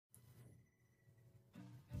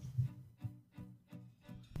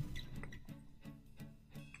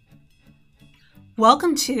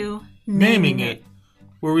Welcome to Naming It,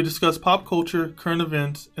 where we discuss pop culture, current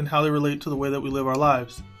events, and how they relate to the way that we live our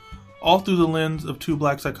lives, all through the lens of two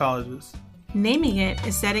black psychologists. Naming It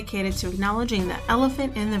is dedicated to acknowledging the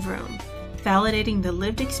elephant in the room, validating the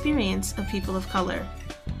lived experience of people of color.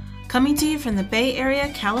 Coming to you from the Bay Area,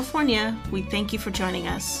 California, we thank you for joining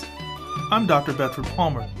us. I'm Dr. Bedford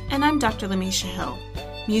Palmer. And I'm Dr. Lamisha Hill.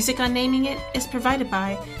 Music on Naming It is provided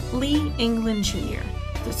by Lee England Jr.,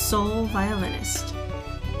 the soul violinist.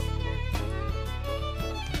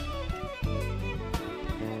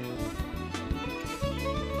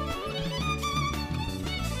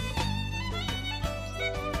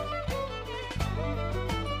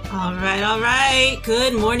 All right.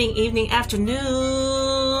 Good morning, evening, afternoon.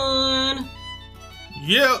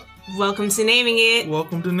 Yep. Welcome to Naming It.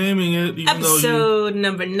 Welcome to Naming It. Episode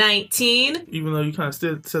number 19. Even though you kind of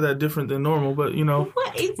said that different than normal, but you know,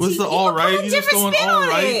 what's the all right? You just throwing all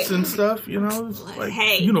rights it. And stuff, you know? It's like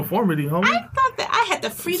hey, uniformity, homie. I thought that I had the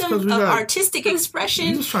freedom of artistic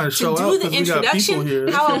expression just trying to show do out the introduction here.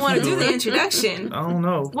 how I want to do the introduction. I don't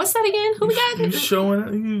know. What's that again? Who we got? You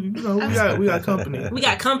showing, we got company. We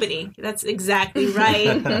got company. That's exactly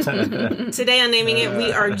right. Today on Naming It,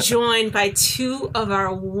 we are joined by two of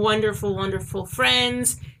our wonderful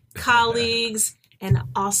friends, colleagues, and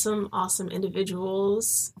awesome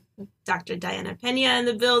individuals. Dr. Diana Pena in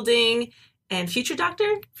the building, and future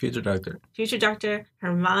doctor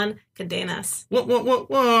Germán Cadenas. What?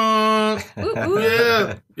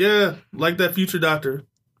 Yeah, like that future doctor.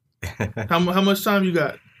 How much time you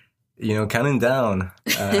got? Counting down.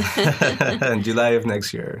 July of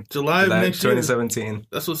next year. July of next year. 2017.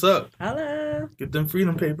 That's what's up. Hello. Get them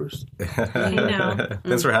freedom papers.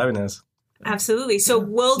 Thanks for having us. Absolutely. So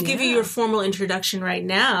we'll give you your formal introduction right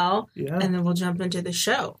now, and then we'll jump into the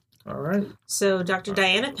show. All right. So Dr.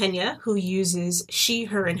 Diana Pena, who uses she,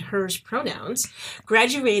 her, and hers pronouns,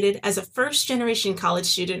 graduated as a first-generation college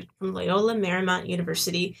student from Loyola Marymount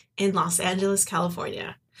University in Los Angeles,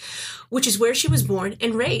 California, which is where she was born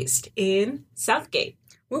and raised in Southgate.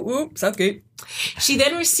 Whoop, whoop, Southgate. She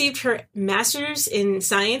then received her master's in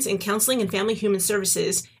science in counseling and family human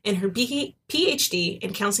services and her PhD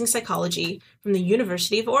in counseling psychology from the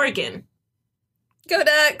University of Oregon. Go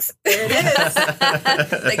Ducks! There it is.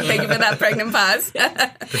 Thank you for that pregnant pause.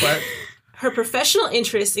 Her professional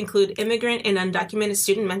interests include immigrant and undocumented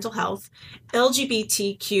student mental health,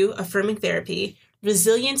 LGBTQ affirming therapy,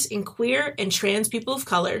 resilience in queer and trans people of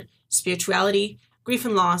color, spirituality, grief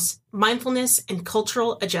and loss, mindfulness, and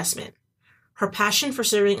cultural adjustment. Her passion for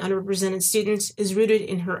serving underrepresented students is rooted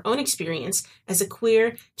in her own experience as a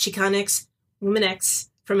queer, Chicanx, Womanx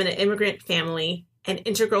from an immigrant family, and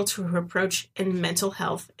integral to her approach in mental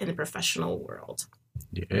health in the professional world.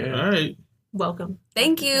 Yeah. All right. Welcome.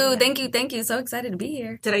 Thank you. So excited to be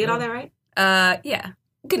here. Did I get all that right? Yeah.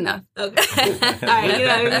 Good enough. Okay. All right.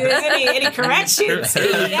 If there's any corrections,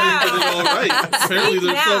 apparently all right. Apparently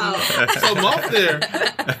there's something off there.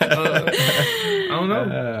 I don't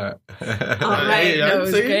know. All right. No, it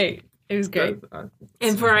was great. It was great.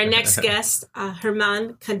 And for our next guest,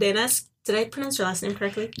 Germán Cadenas. Did I pronounce your last name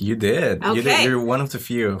correctly? You did. Okay. You did. You're one of the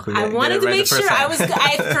few who I wanted to make sure. I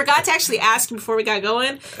forgot to actually ask before we got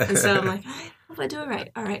going. And so I'm like, I hope I do it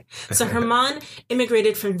right. All right. So Germán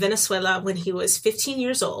immigrated from Venezuela when he was 15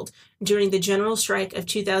 years old during the general strike of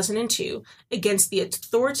 2002 against the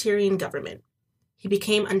authoritarian government. He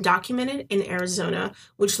became undocumented in Arizona,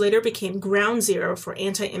 which later became ground zero for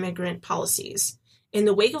anti-immigrant policies. In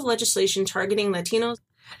the wake of legislation targeting Latinos,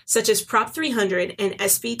 such as Prop 300 and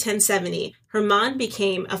SB 1070, Germán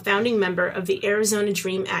became a founding member of the Arizona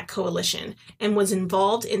Dream Act Coalition and was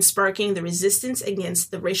involved in sparking the resistance against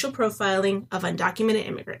the racial profiling of undocumented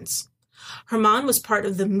immigrants. Germán was part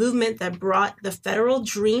of the movement that brought the Federal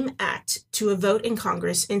Dream Act to a vote in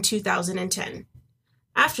Congress in 2010.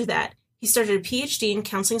 After that, he started a PhD in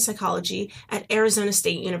counseling psychology at Arizona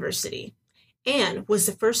State University and was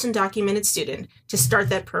the first undocumented student to start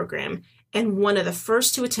that program and one of the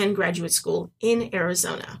first to attend graduate school in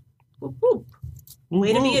Arizona. Whoop, whoop.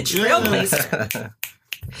 Way to be a trailblazer.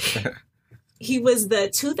 He was the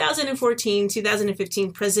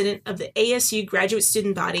 2014-2015 president of the ASU graduate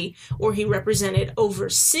student body, where he represented over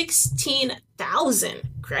 16,000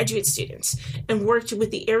 graduate students and worked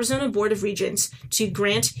with the Arizona Board of Regents to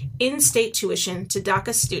grant in-state tuition to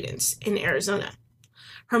DACA students in Arizona.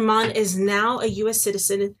 Germán is now a U.S.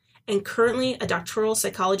 citizen and currently a doctoral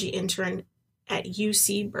psychology intern at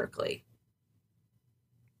UC Berkeley.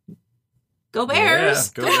 Go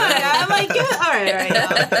Bears! Yeah, Come on, I'm like, good. All right.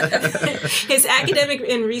 His academic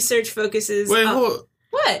and research focuses Wait, hold.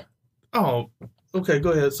 What? Oh, Okay,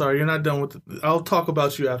 go ahead. Sorry, you're not done with it. I'll talk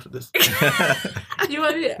about you after this. You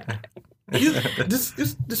want me to? Just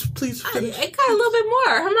please finish. I got a little bit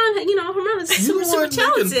more. Herman is super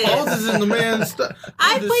talented. Pauses in the man's stuff.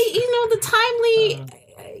 The timely,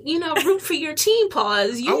 root for your team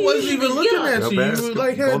pause. I wasn't even looking at Go you. Bears. You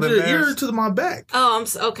had Golden your Bears. ear to my back. Oh,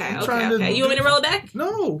 okay. You want me to roll it back?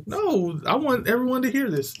 No. I want everyone to hear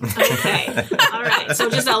this. Okay. All right. So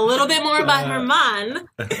just a little bit more about Herman,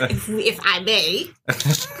 if I may.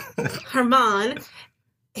 Herman,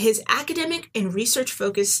 his academic and research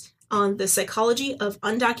focus on the psychology of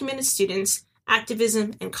undocumented students,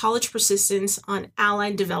 activism, and college persistence on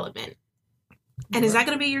allied development. And is that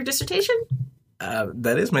going to be your dissertation?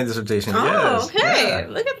 That is my dissertation. Oh, yes. okay. Yeah.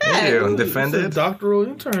 Look at Thank that. you. He's a Defended. doctoral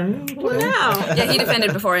intern. Wow. Yeah, he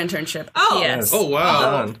defended before internship. Oh. Yes. Oh,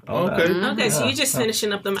 wow. All Okay. done. Okay, so Yeah. you're just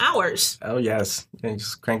finishing up them hours. Oh, yes. Yeah,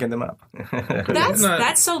 just cranking them up.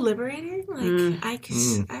 That's so liberating. Like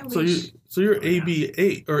I wish. So you're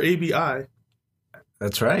ABA or ABI.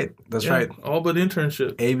 That's right. That's Yeah, right. all but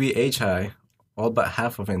internship. ABHI. All but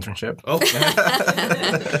half of internship. Oh. Book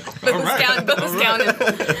was counted.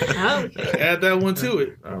 Okay. Add that one to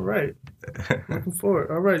it. All right. Looking forward.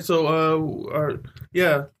 All right. So,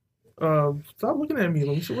 stop looking at me.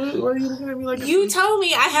 Why are you looking at me like that? You told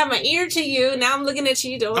me I have my ear to you. Now I'm looking at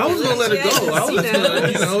you. I was gonna let it go. I was gonna,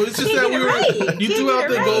 it's just that we were. You threw out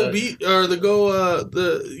the go beat or the go.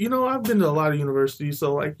 I've been to a lot of universities,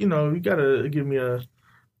 so you gotta give me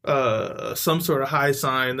some sort of high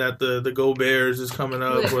sign that the Go Bears is coming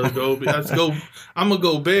up, or the Go. Let's go. I'm gonna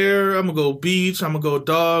go Bear. I'm gonna go Beach. I'm gonna go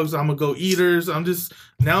Dogs. I'm gonna go Eaters. I'm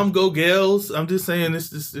Go Gales. I'm just saying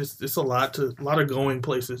it's a lot of going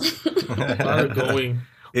places. A lot of going.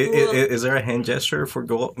 Is there a hand gesture for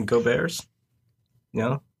Go Bears?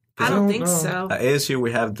 No? I don't think know. so. At ASU,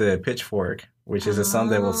 we have the pitchfork, which is a Sun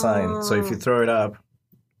Devil sign. So if you throw it up,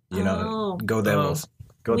 Go Devils.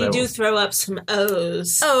 Go We Devils. do throw up some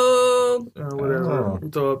O's. Oh. Whatever. Oh.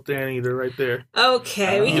 Throw up Dan Eater right there.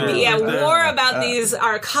 Okay, we can be Yeah. more about these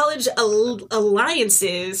our college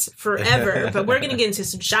alliances forever, but we're gonna get into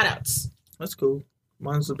some shout outs. That's cool.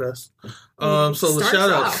 Mine's the best. So the Starts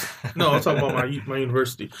shout outs. No, I'm talking about my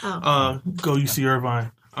university. Oh. Go UC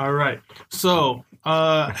Irvine. All right. So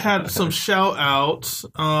had some shout outs.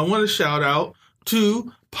 I want to shout out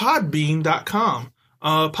to Podbean.com.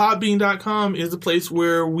 Podbean.com is the place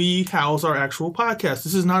where we house our actual podcast.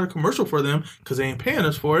 This is not a commercial for them because they ain't paying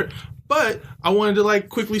us for it. But I wanted to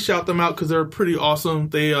quickly shout them out because they're pretty awesome.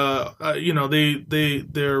 They they're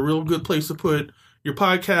a real good place to put your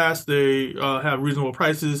podcast. They have reasonable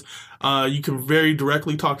prices. You can very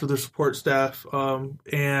directly talk to their support staff.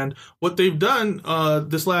 And what they've done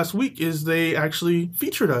this last week is they actually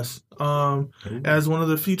featured us as one of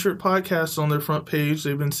the featured podcasts on their front page.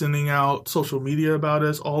 They've been sending out social media about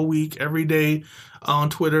us all week, every day on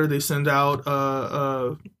Twitter. They send out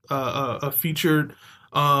a featured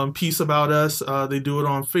piece about us. They do it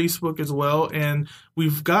on Facebook as well. And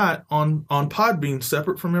we've got on Podbean,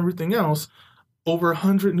 separate from everything else, over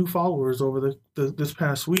 100 new followers over this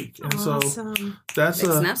past week. And Awesome. so that's Big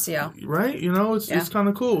snaps to y'all. right. It's kind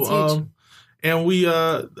of cool. That's huge. And we,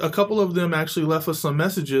 a couple of them actually left us some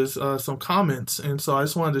messages, some comments. And so I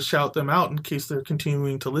just wanted to shout them out in case they're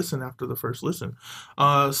continuing to listen after the first listen.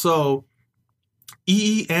 So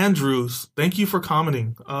E.E. Andrews, thank you for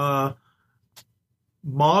commenting.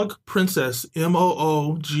 Mog Princess,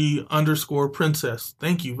 MOOG_Princess.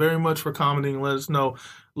 Thank you very much for commenting and let us know.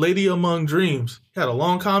 Lady Among Dreams had a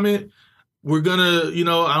long comment. We're gonna,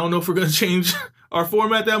 I don't know if we're gonna change our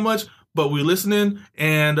format that much, but we're listening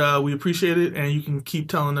and we appreciate it. And you can keep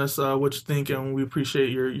telling us what you think, and we appreciate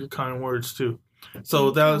your kind words too. So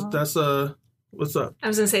that's what's up? I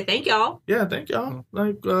was gonna say thank y'all. Yeah, thank y'all.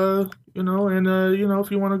 If you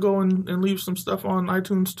want to go and leave some stuff on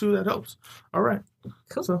iTunes too, that helps. All right.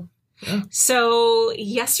 Cool. So, yeah. So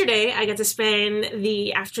yesterday I got to spend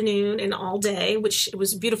the afternoon and all day, which it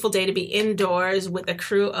was a beautiful day to be indoors with a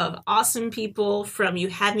crew of awesome people from You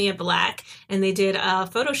Had Me at Black, and they did a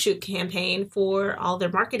photo shoot campaign for all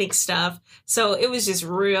their marketing stuff. So it was just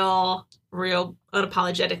real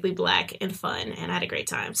unapologetically Black and fun, and I had a great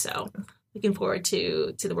time. So looking forward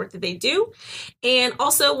to the work that they do. And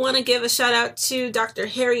also want to give a shout out to Dr.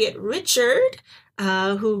 Harriet Richard,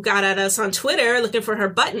 who got at us on Twitter looking for her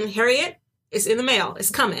button. Harriet, it's in the mail.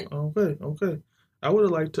 It's coming. Okay. I would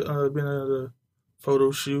have liked to been at a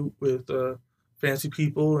photo shoot with fancy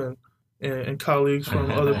people and colleagues from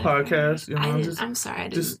other podcasts. I'm sorry. I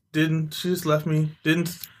didn't. She just left me.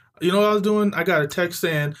 Didn't. You know what I was doing? I got a text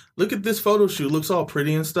saying, "Look at this photo shoot. Looks all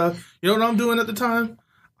pretty and stuff." You know what I'm doing at the time?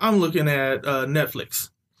 I'm looking at Netflix.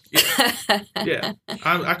 Yeah,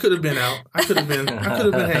 I could have been out. I could have been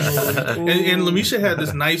hanging with her. And Lamisha had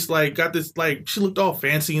this nice, she looked all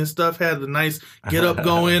fancy and stuff, had the nice get up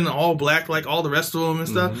going, all black like all the rest of them and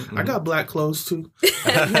stuff. Mm-hmm. I got black clothes too.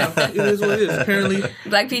 It is what it is. Apparently.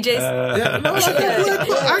 Black PJs? Yeah, no,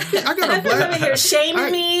 I got a black. Over here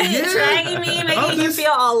shaming me, dragging me, making you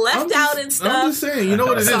feel all left out and stuff. I'm just saying, you know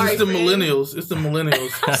what it is? It's the millennials. It's the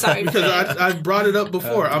millennials. I'm sorry. Because I brought it up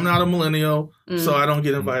before. I'm not a millennial, so I don't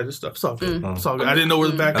get invited to stuff. It's all good. It's all good. I didn't know where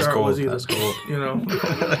the backyard was either. That's cool. You know.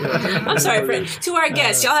 I'm sorry, friend. To our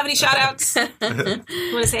guests, y'all have any shout outs? Want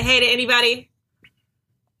to say hey to anybody?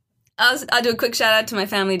 I'll do a quick shout out to my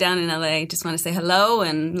family down in LA. Just want to say hello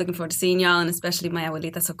and looking forward to seeing y'all, and especially my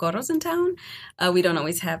abuelita Socorro's in town. We don't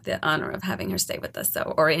always have the honor of having her stay with us,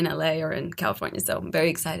 or in LA or in California. So I'm very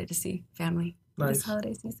excited to see family this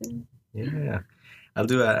holiday season. Yeah. I'll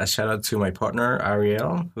do a shout out to my partner,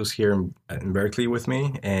 Ariel, who's here in Berkeley with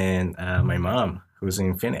me, and my mom, who's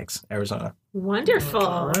in Phoenix, Arizona. Wonderful.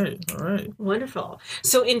 All right. Wonderful.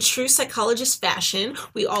 So in true psychologist fashion,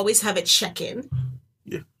 we always have a check-in.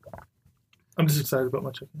 Yeah. I'm just excited about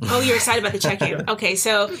my check-in. Oh, you're excited about the check-in. Okay,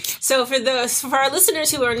 so for our listeners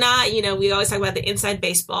who are not, we always talk about the inside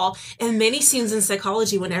baseball, and many scenes in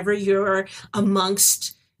psychology, whenever you're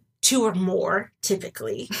amongst two or more,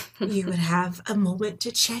 typically, you would have a moment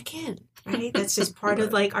to check in, right? That's just part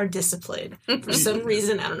of our discipline. For some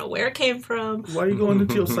reason, I don't know where it came from. Why are you going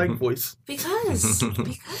into your psych voice? Because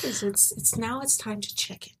it's time to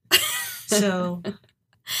check in. So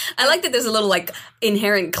I like that there's a little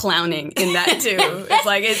inherent clowning in that too.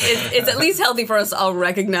 It's it's at least healthy for us to all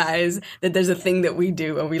recognize that there's a thing that we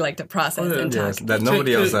do and we like to process and talk. That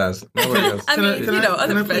nobody else has. Nobody else. Can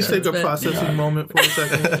I please take a processing moment for a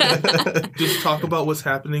second? Just talk about what's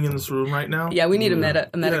happening in this room right now. Yeah, we need a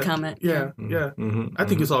meta comment. Yeah. Mm-hmm. I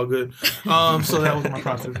think it's all good. So that was my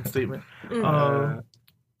processing statement.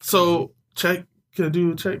 So check. Can I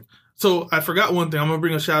do a check? So I forgot one thing. I'm going to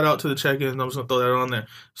bring a shout out to the check-in. I'm just going to throw that on there.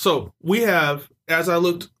 So we have, as I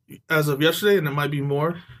looked as of yesterday, and it might be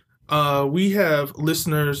more, we have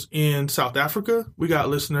listeners in South Africa. We got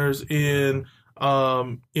listeners in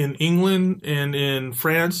England and in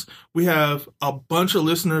France. We have a bunch of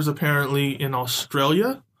listeners apparently in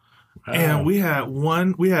Australia. Wow. And we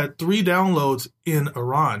had 3 downloads in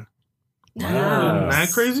Iran. Wow. Isn't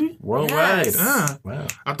that crazy? Worldwide. Yes. Yeah. Wow.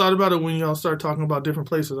 I thought about it when y'all started talking about different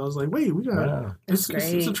places. I was like, wait, we got That's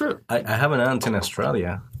great. It's a trip. I have an aunt in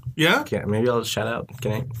Australia. Yeah? Maybe I'll shout out.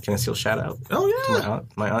 Can I still shout out? Oh, yeah. To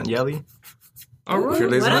my aunt Yelly. All right. If you're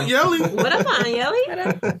listening. Aunt Yelly. What up, Aunt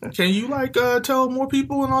Yelly? Can you tell more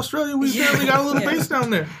people in Australia we apparently got a little base down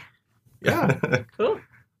there? Yeah. Cool.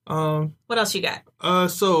 What else you got?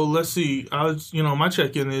 So let's see. My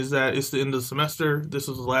check-in is that it's the end of the semester. This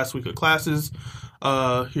is the last week of classes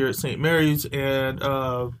here at St. Mary's, and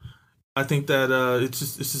I think that it's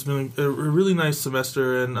just been a really nice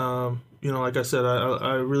semester. And like I said,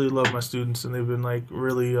 I really love my students, and they've been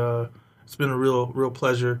really. It's been a real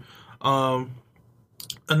pleasure.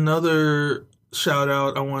 Another shout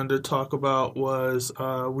out I wanted to talk about was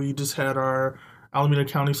we just had our Alameda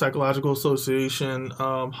County Psychological Association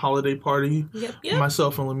holiday party. Yep.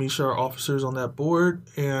 Myself and Lamisha are officers on that board,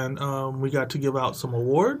 and we got to give out some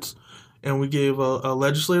awards. And we gave a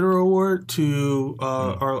legislator award to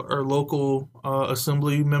our local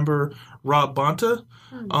assembly member, Rob Bonta.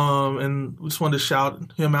 And we just wanted to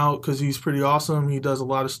shout him out because he's pretty awesome. He does a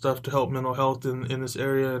lot of stuff to help mental health in this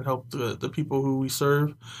area and help the people who we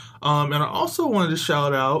serve. And I also wanted to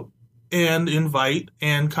shout out and invite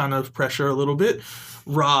and kind of pressure a little bit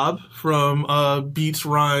Rob from Beats,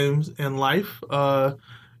 Rhymes, and Life.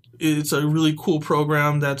 It's a really cool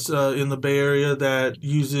program that's in the Bay Area that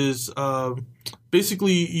uses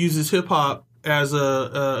hip hop as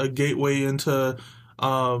a gateway into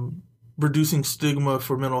reducing stigma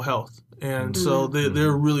for mental health. And so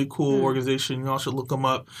they're a really cool organization. Y'all should look them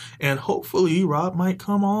up. And hopefully Rob might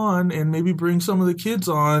come on and maybe bring some of the kids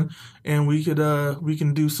on, and we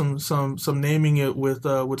can do some naming it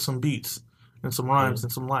with some beats and some rhymes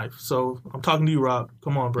and some life. So I'm talking to you, Rob.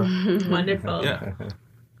 Come on, bro. Wonderful. Yeah.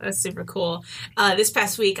 That's super cool. This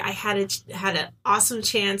past week, I had an awesome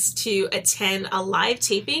chance to attend a live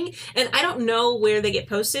taping, and I don't know where they get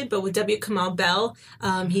posted, but with W. Kamau Bell,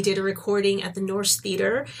 he did a recording at the Norse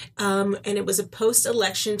Theater, and it was a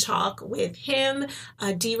post-election talk with him,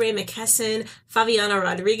 D. Ray McKesson, Fabiana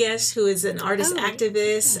Rodriguez, who is an artist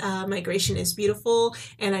activist. Migration is Beautiful,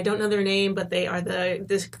 and I don't know their name, but they are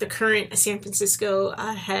the current San Francisco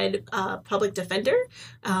head public defender,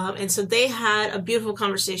 and so they had a beautiful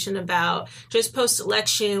conversation conversation about just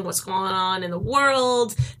post-election, what's going on in the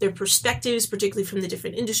world, their perspectives, particularly from the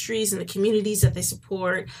different industries and the communities that they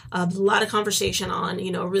support. A lot of conversation on,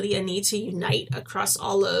 really a need to unite across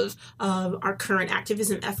all of our current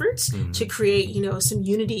activism efforts to create, some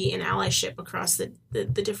unity and allyship across the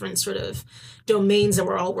different sort of domains that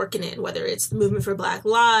we're all working in, whether it's the movement for Black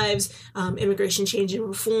lives, immigration change and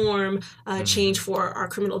reform, change for our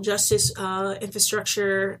criminal justice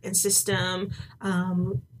infrastructure and system,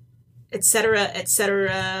 et cetera, et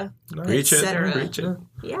cetera, et cetera.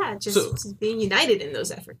 Yeah, just being united in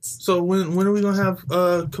those efforts. So when are we gonna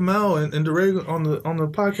have Kamal and Derek on the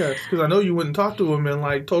podcast? Because I know you went and talked to him and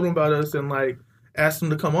like told him about us and like asked him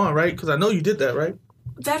to come on, right? Because I know you did that, right?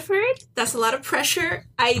 Bedford, that's a lot of pressure.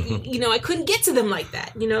 I couldn't get to them like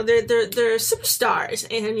that. They're superstars,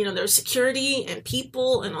 and there's security and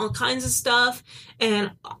people and all kinds of stuff,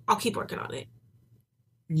 and I'll keep working on it.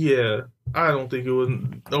 Yeah, I don't think it was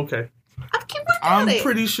okay. I'll keep working on it. I'm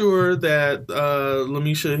pretty sure that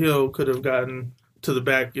Lamisha Hill could have gotten to the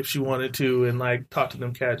back if she wanted to and like talk to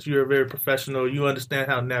them cats. You're very professional. You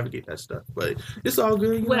understand how to navigate that stuff, but it's all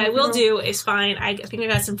good. What I will do is fine. I think I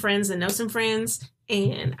got some friends that know some friends,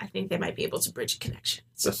 and I think they might be able to bridge a connection.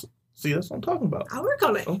 That's what I'm talking about. I'll work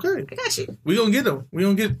on it. Okay. I got you. We're going to get him.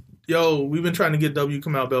 We've been trying to get W.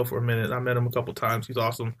 Kamau Bell for a minute. I met him a couple times. He's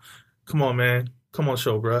awesome. Come on, man. Come on,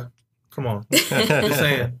 show, bruh. Come on. Just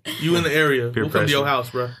saying. You in the area. We'll come to your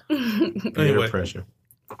house, bruh. Anyway. Pressure.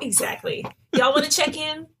 Exactly. Y'all want to check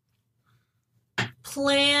in?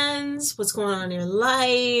 Plans? What's going on in your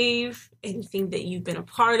life? Anything that you've been a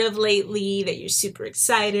part of lately that you're super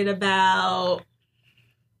excited about?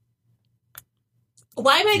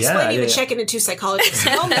 Why am I explaining the check-in to two psychologists?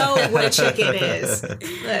 I don't know what a check-in is.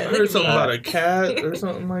 I heard something about a cat or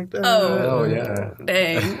something like that. Oh yeah.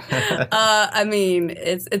 Dang. I mean,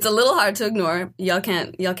 it's a little hard to ignore. Y'all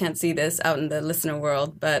can't see this out in the listener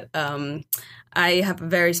world, but I have a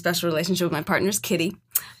very special relationship with my partner's kitty.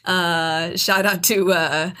 Shout out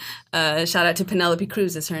to Penelope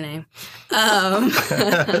Cruz is her name. Who,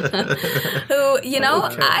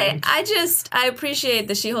 I appreciate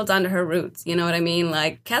that she holds on to her roots. You know what I mean?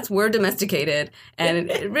 Like, cats were domesticated, and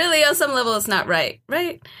really on some level it's not right?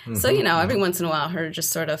 Mm-hmm. So, every once in a while her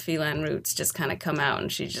just sort of feline roots just kind of come out,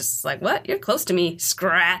 and she's just like, what? You're close to me.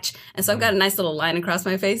 Scratch. And so I've got a nice little line across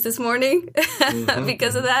my face this morning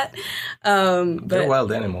because of that. But they're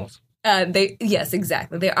wild animals. Yes,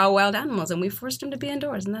 exactly. They are wild animals, and we forced them to be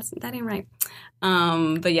indoors, and that ain't right.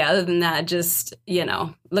 But yeah, other than that, just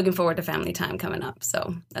looking forward to family time coming up.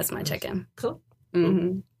 So that's my check-in. Cool.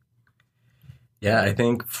 Mm-hmm. Yeah, I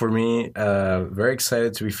think for me, very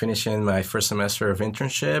excited to be finishing my first semester of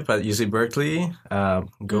internship at UC Berkeley.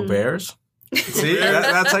 Go Bears! See,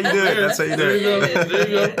 that's how you do it. That's how you do it. There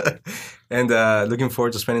you go. And looking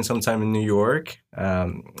forward to spending some time in New York.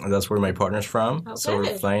 That's where my partner's from. Okay. So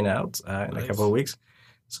we're flying out in a couple of weeks.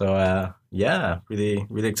 So, really,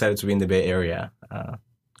 really excited to be in the Bay Area.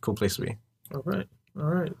 Cool place to be. All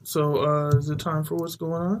right. So, is it time for what's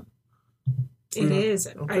going on? It is.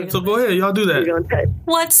 Okay, so go ahead. Y'all do that.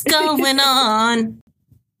 What's going on?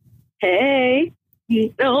 Hey,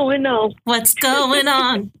 going on. What's going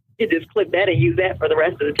on? You just clip that and use that for the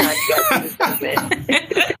rest of the time you guys do this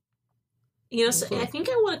segment. So I think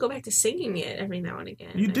I want to go back to singing it every now and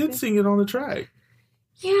again. You did sing it on the track.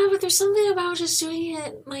 Yeah, but there's something about just doing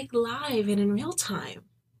it like live and in real time.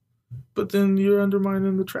 But then you're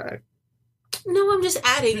undermining the track. No, I'm just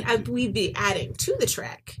adding. We'd be adding to the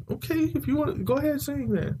track. Okay, if you want to, go ahead and sing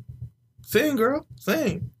then. Sing, girl.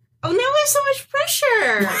 Sing. Oh, now I have so much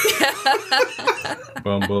pressure.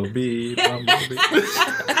 Bumblebee.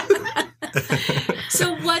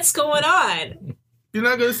 So what's going on? You're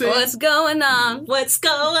not going to sing? What's going on? What's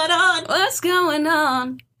going on? What's going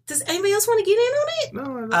on? Does anybody else want to get in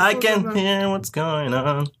on it? No, I can hear what's going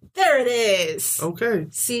on. There it is. Okay.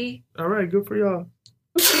 See? All right, good for y'all.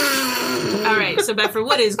 All right, so Bedford,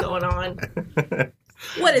 what is going on?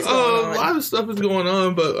 What is going on? A lot of stuff is going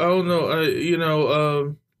on, but I don't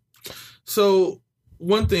know. So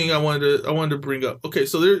one thing I wanted to bring up. Okay,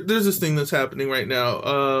 so there's this thing that's happening right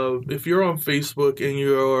now. If you're on Facebook and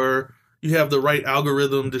you have the right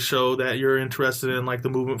algorithm to show that you're interested in like the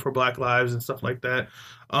movement for Black Lives and stuff like that,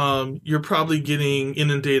 you're probably getting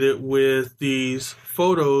inundated with these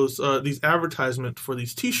photos, these advertisements for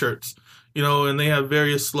these T-shirts, and they have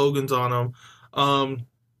various slogans on them.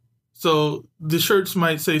 So the shirts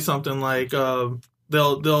might say something like,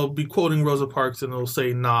 they'll be quoting Rosa Parks and it'll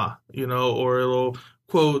say "nah," or it'll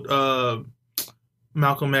quote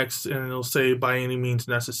Malcolm X and it'll say by any means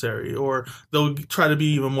necessary, or they'll try to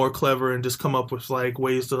be even more clever and just come up with like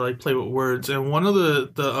ways to like play with words. And one of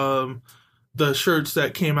the shirts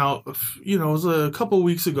that came out, it was a couple of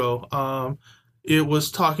weeks ago. It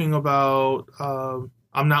was talking about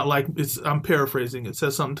I'm paraphrasing. It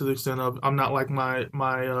says something to the extent of I'm not like my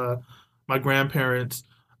grandparents.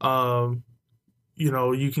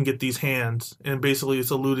 You can get these hands, and basically it's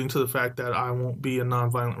alluding to the fact that I won't be a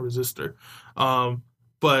nonviolent resistor.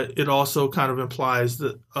 But it also kind of implies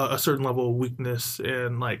that a certain level of weakness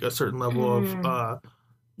and like a certain level of,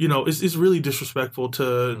 it's really disrespectful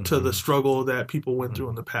to the struggle that people went through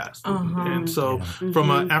in the past. And so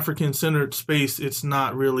from an African-centered space, it's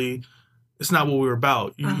not what we were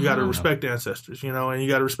about. You got to respect ancestors, and you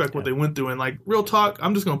got to respect what they went through. And like real talk,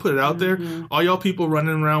 I'm just going to put it out there. All y'all people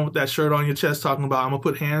running around with that shirt on your chest talking about, I'm going to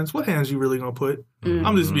put hands. What hands you really going to put?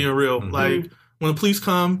 I'm just being real. Like when the police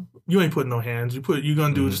come, you ain't putting no hands. You're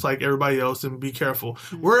going to do just like everybody else and be careful.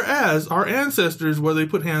 Whereas our ancestors, whether they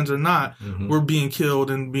put hands or not, were being killed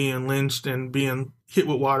and being lynched and being hit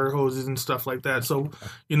with water hoses and stuff like that. So,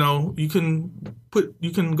 you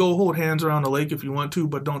can go hold hands around the lake if you want to,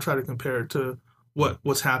 but don't try to compare it to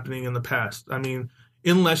what's happening in the past. I mean,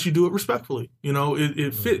 unless you do it respectfully,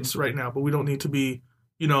 it fits right now, but we don't need to be,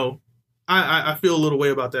 I feel a little way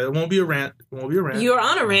about that. It won't be a rant. You're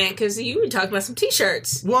on a rant because you were talking about some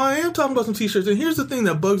T-shirts. Well, I am talking about some T-shirts, and here's the thing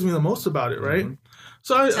that bugs me the most about it, right?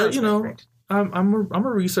 So I'm a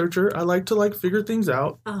researcher. I like to figure things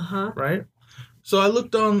out, right? So I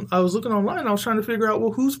was looking online. I was trying to figure out,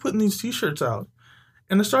 well, who's putting these T-shirts out,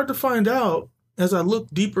 and I started to find out as I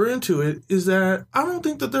looked deeper into it is that I don't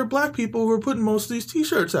think that they're Black people who are putting most of these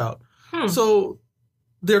T-shirts out. So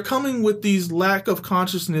they're coming with these lack of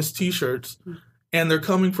consciousness T-shirts, and they're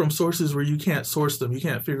coming from sources where you can't source them. You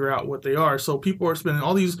can't figure out what they are. So people are spending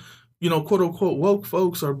all these, quote unquote woke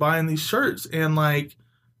folks are buying these shirts, and like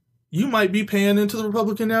you might be paying into the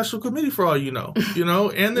Republican National Committee for all you know,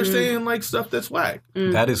 and they're saying like stuff that's whack.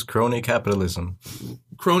 That is crony capitalism.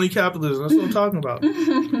 Crony capitalism. That's what I'm talking about.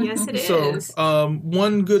 Yes, it is. So,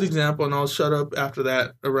 one good example, and I'll shut up after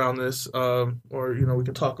that around this, or we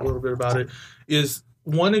can talk a little bit about it, is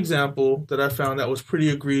one example that I found that was pretty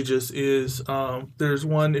egregious is there's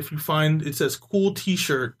one, if you find, it says cool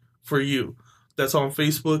T-shirt for you. That's on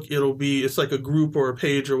Facebook. It's like a group or a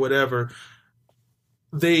page or whatever.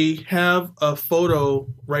 They have a photo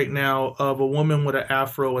right now of a woman with an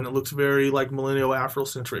afro, and it looks very like millennial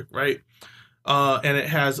Afrocentric, right? And it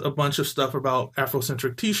has a bunch of stuff about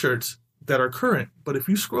Afrocentric T-shirts that are current. But if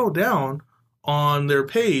you scroll down on their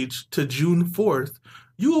page to June 4th,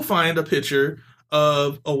 you will find a picture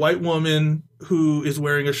of a white woman who is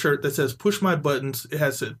wearing a shirt that says "Push my buttons." It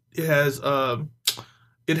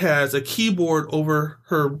has a keyboard over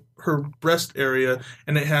her breast area,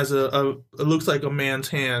 and it has it looks like a man's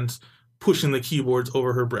hands pushing the keyboards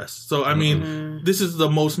over her breast. So I mean, this is the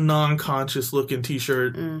most non-conscious looking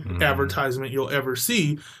T-shirt advertisement you'll ever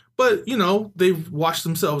see. But they've washed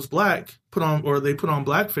themselves black, they put on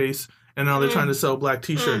blackface. And now they're trying to sell Black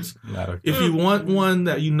T-shirts. If you want one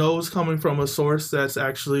that is coming from a source that's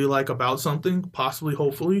actually like about something, possibly,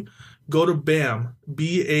 hopefully, go to BAM,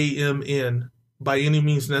 BAMN, by any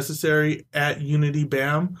means necessary, at Unity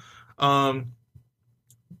BAM. That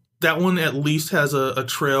one at least has a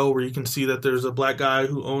trail where you can see that there's a Black guy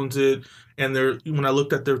who owns it. And when I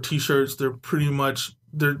looked at their T-shirts, they're pretty much,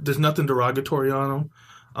 there's nothing derogatory on them.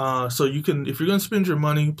 So if you're going to spend your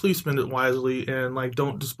money, please spend it wisely, and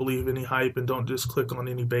don't just believe any hype, and don't just click on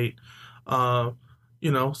any bait.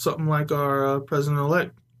 Something like our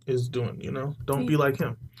president-elect is doing, don't be like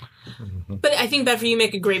him. But I think, Bedford, you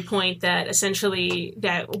make a great point that essentially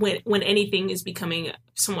that when anything is becoming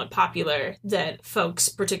somewhat popular, that folks,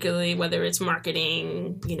 particularly whether it's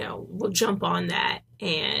marketing, will jump on that,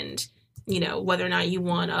 and whether or not you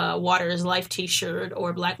want a Water is Life T-shirt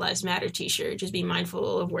or Black Lives Matter T-shirt, just be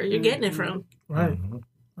mindful of where you're getting it from. Right.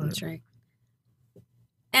 That's right.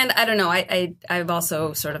 And I don't know, I've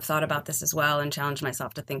also sort of thought about this as well and challenged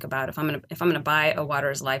myself to think about if I'm gonna buy a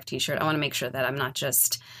Water is Life T-shirt, I want to make sure that I'm not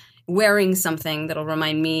just wearing something that'll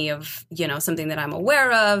remind me of, something that I'm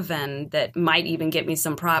aware of and that might even get me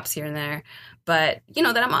some props here and there. But,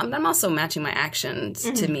 that I'm also matching my actions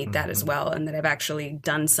to meet that as well, and that I've actually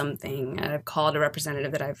done something, and I've called a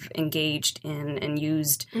representative that I've engaged in and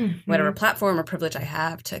used whatever platform or privilege I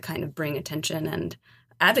have to kind of bring attention and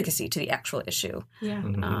advocacy to the actual issue.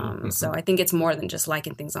 Yeah. So I think it's more than just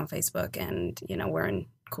liking things on Facebook and, wearing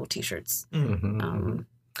cool T-shirts. And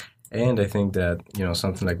I think that,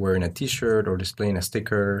 something like wearing a T-shirt or displaying a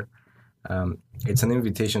sticker, it's an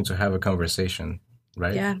invitation to have a conversation.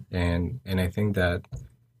 right? Yeah. And I think that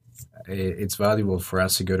it's valuable for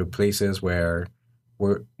us to go to places where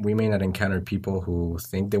we may not encounter people who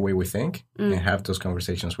think the way we think and have those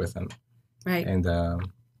conversations with them. Right. And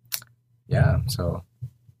so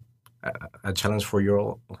a challenge for you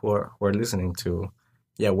all who are listening to,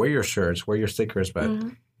 wear your shirts, wear your stickers, but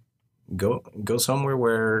go somewhere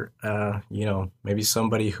where maybe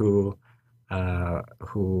somebody who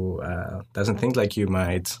doesn't think like you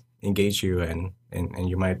might engage you and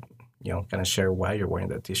you might kind of share why you're wearing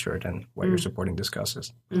that T-shirt and why you're supporting these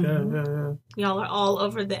causes. Yeah. Y'all are all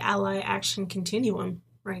over the ally action continuum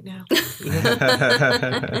right now.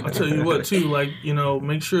 I'll tell you what, too,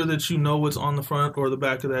 make sure that you know what's on the front or the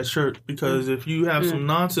back of that shirt, because if you have some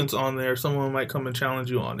nonsense on there, someone might come and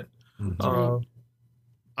challenge you on it.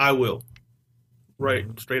 I will. Right,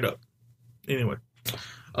 straight up. Anyway.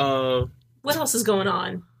 What else is going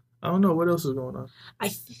on? I don't know. What else is going on?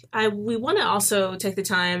 We want to also take the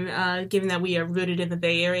time, given that we are rooted in the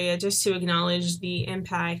Bay Area, just to acknowledge the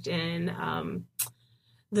impact and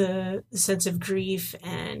the sense of grief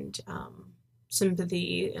and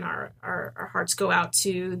sympathy, and our hearts go out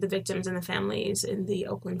to the victims and the families in the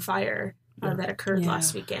Oakland fire that occurred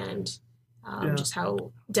last weekend. Just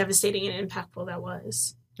how devastating and impactful that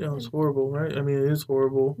was. Yeah, it's horrible, right? I mean, it is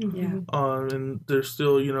horrible. Yeah. And there's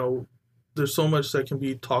still, there's so much that can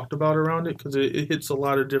be talked about around it, because it hits a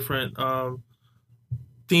lot of different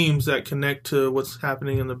themes that connect to what's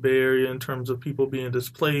happening in the Bay Area in terms of people being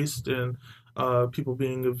displaced and people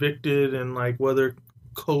being evicted, and whether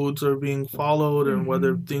codes are being followed and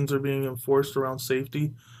whether things are being enforced around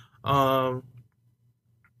safety.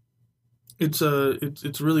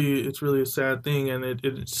 It's really a sad thing, and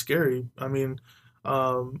it's scary. I mean,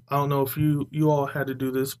 I don't know if you all had to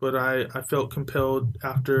do this, but I felt compelled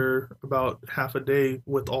after about half a day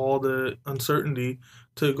with all the uncertainty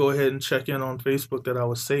to go ahead and check in on Facebook that I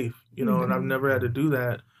was safe, and I've never had to do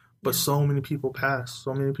that, but so many people passed,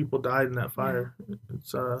 so many people died in that fire.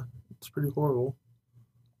 It's pretty horrible.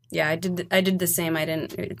 Yeah, I did the same. I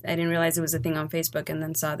didn't realize it was a thing on Facebook, and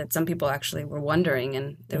then saw that some people actually were wondering,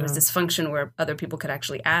 and there was this function where other people could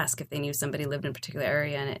actually ask if they knew somebody lived in a particular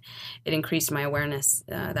area, and it increased my awareness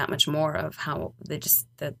that much more of how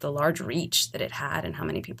the large reach that it had and how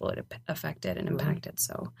many people it affected and impacted.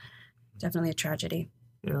 So definitely a tragedy.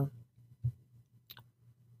 Yeah.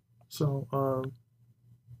 So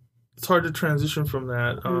it's hard to transition from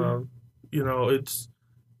that.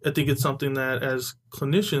 I think it's something that as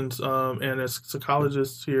clinicians and as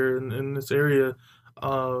psychologists here in this area,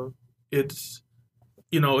 it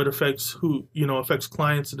affects affects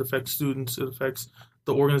clients, it affects students, it affects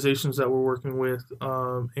the organizations that we're working with.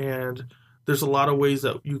 And there's a lot of ways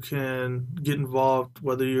that you can get involved,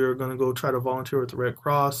 whether you're going to go try to volunteer with the Red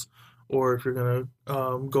Cross, or if you're going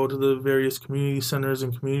to go to the various community centers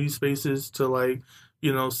and community spaces to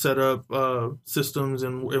set up systems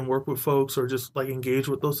and work with folks, or just engage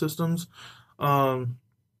with those systems.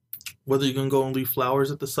 Whether you can go and leave flowers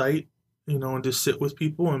at the site, and just sit with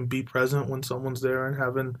people and be present when someone's there and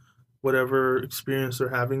having whatever experience they're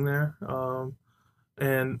having there.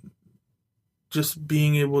 And just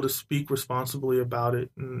being able to speak responsibly about it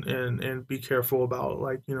and be careful about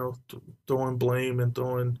throwing blame and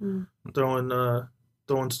throwing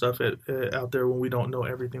stuff out there when we don't know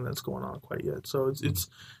everything that's going on quite yet. So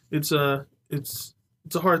it's a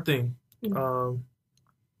hard thing.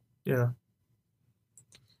 Yeah.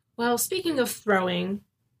 Well, speaking of throwing,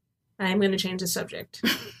 I'm going to change the subject.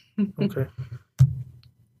 Okay.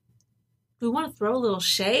 We want to throw a little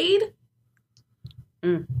shade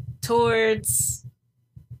towards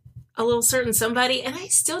a little certain somebody, and I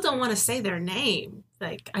still don't want to say their name.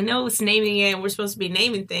 I know it's naming it, and we're supposed to be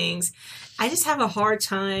naming things. I just have a hard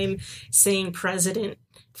time saying president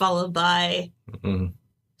followed by an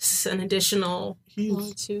additional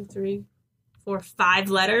 1, 2, 3, 4, 5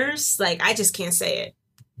 letters. I just can't say it.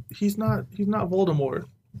 He's not Voldemort.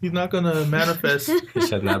 He's not gonna manifest. He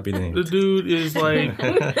should not be named. The dude is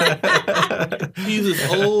he's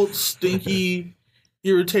this old, stinky,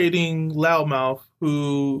 irritating loudmouth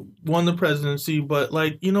who won the presidency. But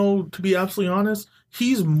to be absolutely honest,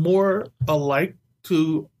 he's more alike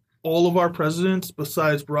to all of our presidents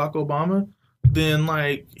besides Barack Obama than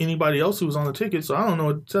anybody else who was on the ticket. So I don't know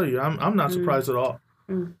what to tell you. I'm not surprised at all.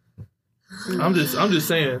 I'm just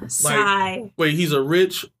saying. Sigh. Wait, he's a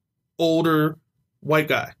rich, older, white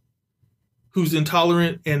guy who's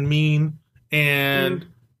intolerant and mean and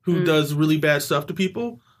who does really bad stuff to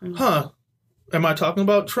people. Huh? Am I talking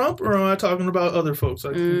about Trump or am I talking about other folks?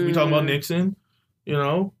 We could be talking about Nixon.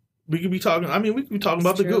 We could be talking. We could be talking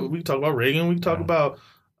about the good. We could talk about Reagan. We could talk about.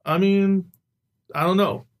 I don't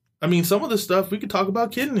know. I mean, some of the stuff we could talk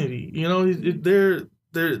about Kennedy. You know,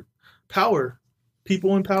 they're power,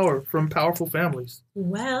 people in power from powerful families.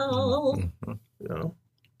 Well, You know.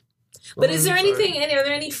 but is there anything? Are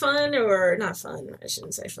there any fun or not fun? I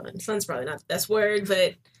shouldn't say fun. Fun's probably not the best word,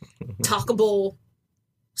 but talkable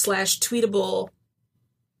 / tweetable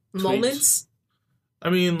moments. I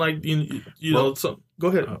mean, like you know. So go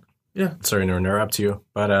ahead. Yeah. Sorry to interrupt you,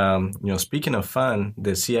 but speaking of fun,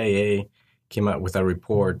 the CIA came out with a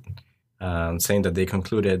report saying that they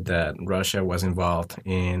concluded that Russia was involved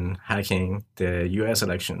in hacking the U.S.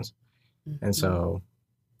 elections, and so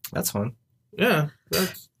that's fun. Yeah,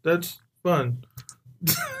 that's fun.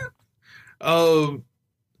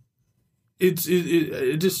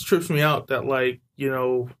 It just trips me out that, like, you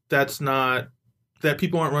know, that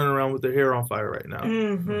people aren't running around with their hair on fire right now.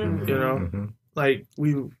 Mm-hmm. You know, like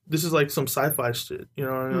this is like some sci-fi shit. You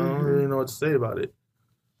know, I don't really know what to say about it.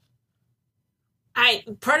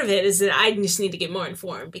 Part of it is that I just need to get more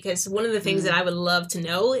informed, because one of the things that I would love to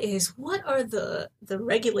know is what are the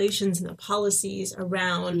regulations and the policies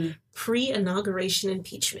around pre-inauguration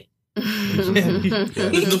impeachment. There's no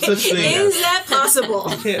such thing. Is that possible?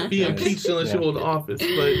 You can't be impeached unless you hold office.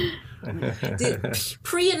 But The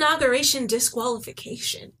pre-inauguration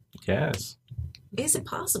disqualification. Yes. Is it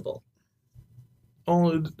possible?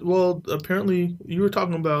 Well, apparently you were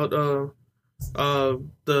talking about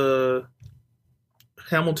the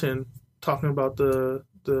Hamilton talking about the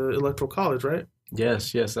Electoral College, right?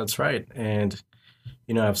 Yes, that's right. And,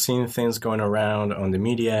 you know, I've seen things going around on the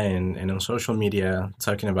media and on social media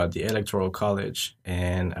talking about the Electoral College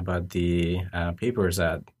and about the papers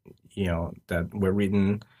that, you know, that were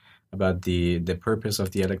written about the purpose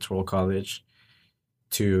of the Electoral College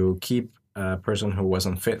to keep a person who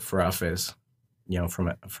wasn't fit for office, you know,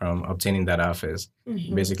 from obtaining that office,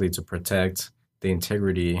 basically to protect the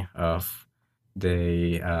integrity of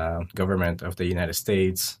the government of the United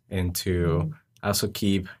States, and to also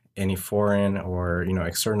keep any foreign or, you know,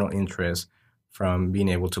 external interest from being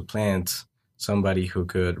able to plant somebody who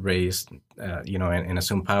could raise, you know, and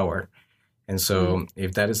assume power. And so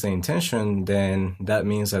if that is the intention, then that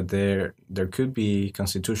means that there could be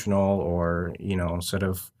constitutional or, you know, sort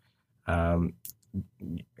of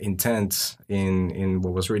intent in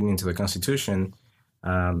what was written into the Constitution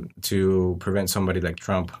to prevent somebody like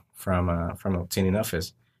Trump from obtaining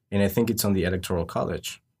office. And I think it's on the Electoral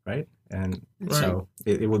College, right? And so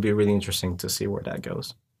it will be really interesting to see where that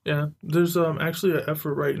goes. Yeah, there's actually an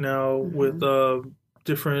effort right now with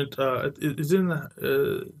different. Is it in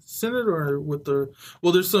the Senate or with the?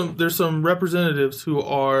 Well, there's some representatives who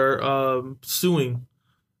are suing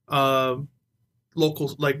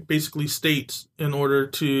local, like basically states, in order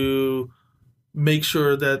to make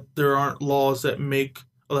sure that there aren't laws that make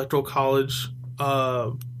Electoral College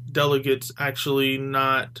delegates actually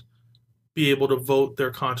not be able to vote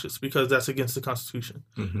their conscience, because that's against the Constitution.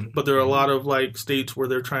 But there are a lot of like states where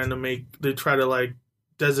they try to like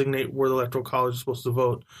designate where the Electoral College is supposed to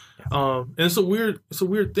vote. And it's a weird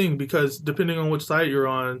thing, because depending on which side you're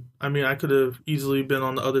on, I mean, I could have easily been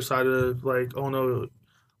on the other side of like, oh no,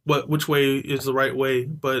 which way is the right way?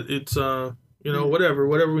 But it's you know, whatever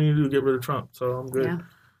we need to do to get rid of Trump. So I'm good.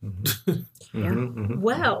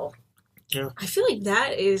 Well, I feel like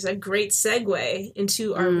that is a great segue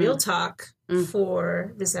into our real talk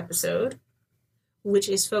for this episode, which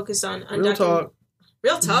is focused on undocumented.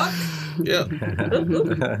 Real talk? Yeah.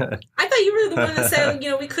 I thought you were the one that said, you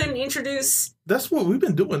know, we couldn't introduce. That's what we've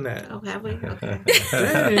been doing that. Oh, have we? Okay.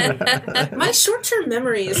 My short-term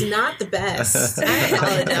memory is not the best. I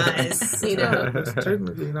apologize. You know, It's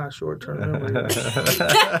technically not short-term memory.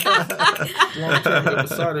 Long-term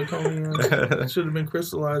episodic. It should have been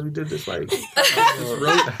crystallized. We did this like.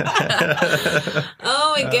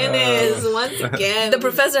 Oh my goodness! Once again, The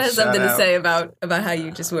professor has Shout something to out. say about how you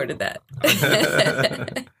just worded that.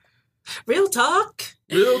 real talk.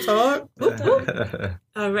 Real talk.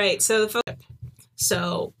 All right, so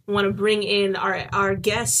I want to bring in our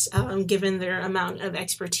guests, given their amount of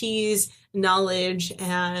expertise, knowledge,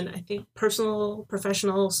 and I think personal,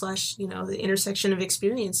 professional / you know, the intersection of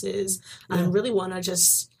experiences. I really want to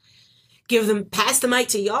just pass the mic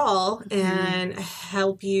to y'all and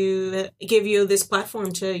help you, give you this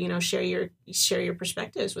platform to, you know, share your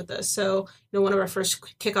perspectives with us. So, you know, one of our first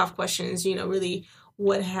kickoff questions, you know, really,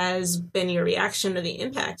 what has been your reaction to the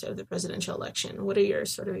impact of the presidential election? What are your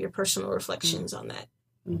your personal reflections on that?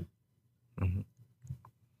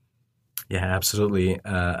 Yeah, absolutely.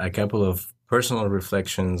 A couple of personal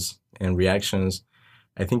reflections and reactions.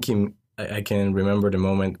 I think I can remember the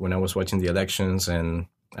moment when I was watching the elections and,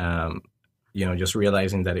 you know, just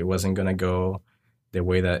realizing that it wasn't going to go the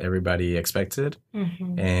way that everybody expected.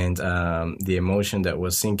 Mm-hmm. And the emotion that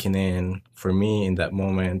was sinking in for me in that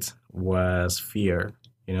moment was fear.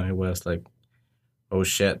 It was like, oh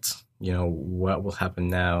shit, what will happen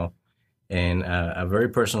now? And a very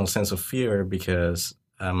personal sense of fear because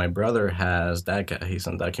my brother has DACA, he's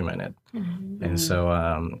undocumented. Mm-hmm. And so,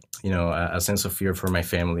 a sense of fear for my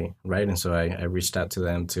family, right? And so I reached out to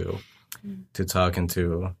them to talk and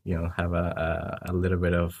to, have a little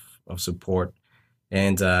bit of support.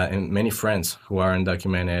 And many friends who are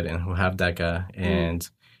undocumented and who have DACA and,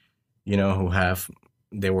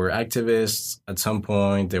 they were activists at some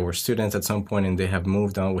point, they were students at some point, and they have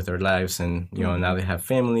moved on with their lives. And, now they have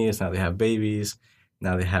families, now they have babies,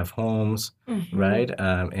 now they have homes, right?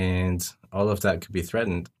 And all of that could be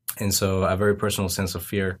threatened. And so a very personal sense of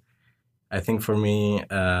fear. I think for me,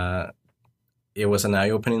 it was an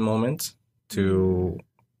eye-opening moment to,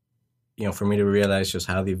 for me to realize just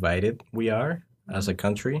how divided we are as a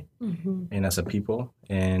country and as a people,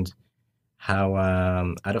 and how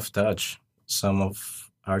out of touch some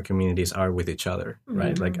of our communities are with each other,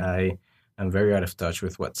 right? Like I'm very out of touch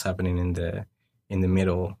with what's happening in the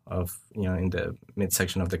middle of, in the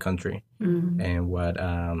midsection of the country, and what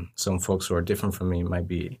some folks who are different from me might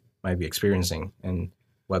be experiencing, and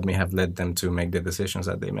what may have led them to make the decisions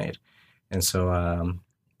that they made. And so,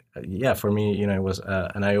 for me, it was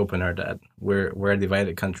an eye opener that we're a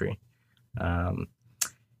divided country,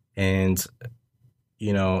 and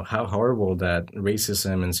how horrible that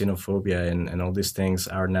racism and xenophobia and all these things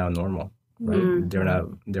are now normal, right?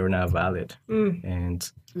 They're not valid,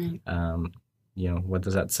 and what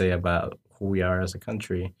does that say about who we are as a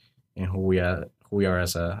country and who we are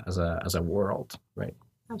as a world, right?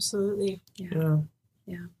 Absolutely. Yeah.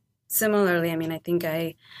 Similarly, I think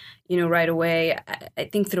right away, I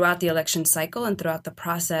think throughout the election cycle and throughout the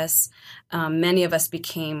process, many of us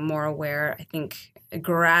became more aware, I think,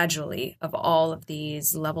 gradually of all of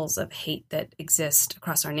these levels of hate that exist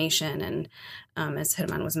across our nation. And as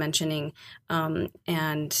Germán was mentioning,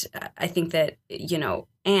 and I think that,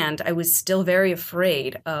 and I was still very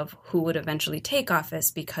afraid of who would eventually take office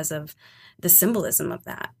because of the symbolism of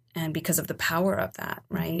that. And because of the power of that,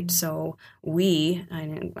 right? So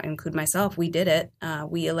I include myself, we did it.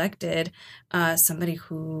 We elected somebody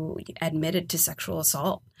who admitted to sexual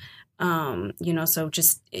assault. So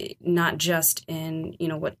just not just in,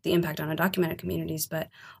 what the impact on undocumented communities, but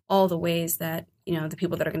all the ways that, the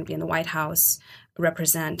people that are going to be in the White House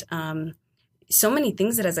represent so many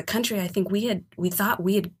things that as a country, I think we thought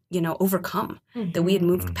we had, overcome, that we had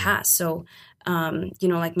moved past. So,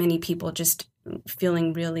 like many people, just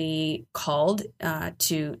feeling really called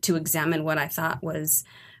to examine what I thought was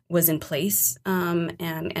in place,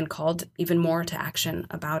 and called even more to action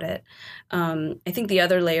about it. I think the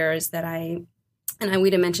other layer is that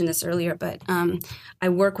we'd have mentioned this earlier, but I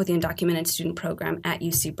work with the Undocumented Student Program at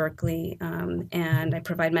UC Berkeley, and I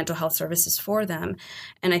provide mental health services for them.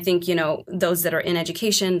 And I think, those that are in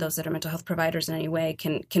education, those that are mental health providers in any way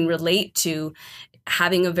can relate to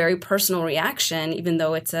having a very personal reaction, even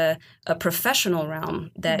though it's a professional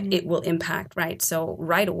realm that it will impact, right? So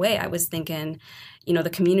right away, I was thinking, the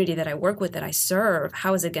community that I work with, that I serve,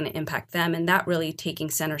 how is it going to impact them? And that really taking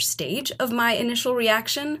center stage of my initial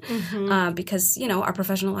reaction, because, our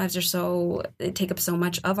professional lives they take up so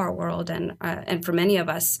much of our world. And for many of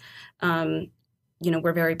us,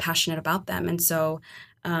 we're very passionate about them. And so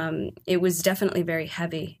it was definitely very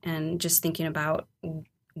heavy, and just thinking about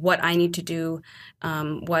what I need to do,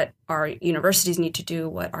 what our universities need to do,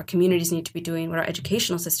 what our communities need to be doing, what our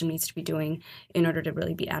educational system needs to be doing in order to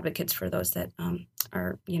really be advocates for those that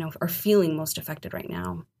are feeling most affected right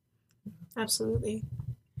now. Absolutely.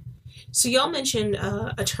 So y'all mentioned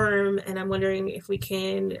a term, and I'm wondering if we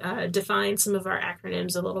can define some of our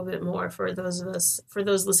acronyms a little bit more for those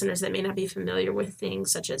listeners that may not be familiar with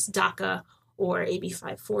things such as DACA or AB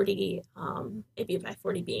 540, AB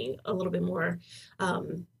 540 being a little bit more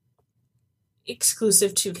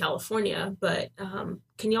exclusive to California. But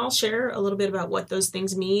can y'all share a little bit about what those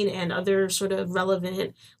things mean and other sort of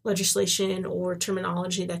relevant legislation or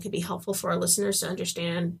terminology that could be helpful for our listeners to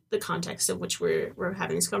understand the context of which we're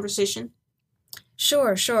having this conversation?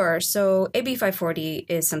 Sure. So AB 540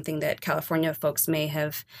 is something that California folks may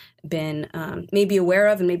have been maybe aware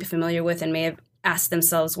of and maybe familiar with, and may have asked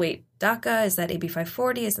themselves, wait, DACA, is that AB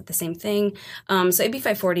 540? Is that the same thing? So AB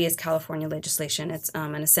 540 is California legislation. It's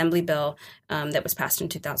an assembly bill that was passed in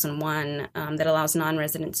 2001 that allows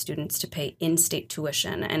non-resident students to pay in-state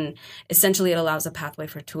tuition. And essentially it allows a pathway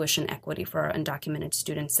for tuition equity for undocumented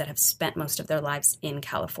students that have spent most of their lives in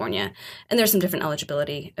California. And there's some different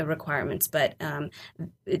eligibility requirements, but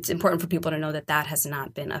it's important for people to know that has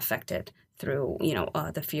not been affected through,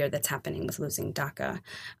 the fear that's happening with losing DACA.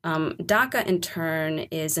 DACA, in turn,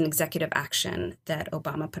 is an executive action that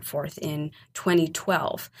Obama put forth in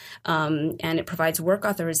 2012, and it provides work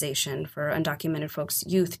authorization for undocumented folks,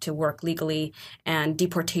 youth, to work legally and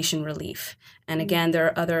deportation relief. And again, there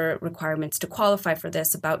are other requirements to qualify for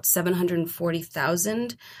this. About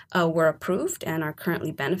 740,000 were approved and are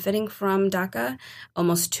currently benefiting from DACA.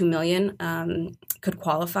 Almost 2 million could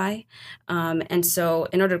qualify. And so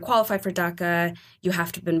in order to qualify for DACA, you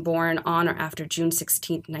have to have been born on or after June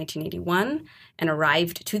 16th, 1981, and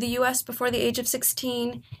arrived to the U.S. before the age of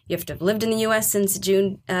 16. You have to have lived in the U.S. since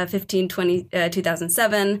June 15,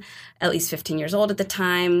 2007, at least 15 years old at the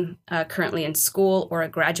time, currently in school or a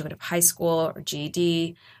graduate of high school or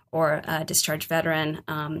GED, or a discharged veteran,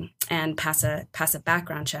 and pass a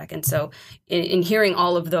background check. And so in hearing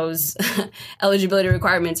all of those eligibility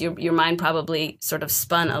requirements, your mind probably sort of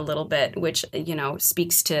spun a little bit, which,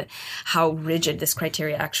 speaks to how rigid this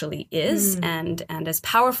criteria actually is, and as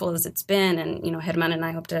powerful as it's been. And, Germán and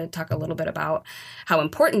I hope to talk a little bit about how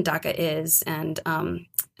important DACA is, and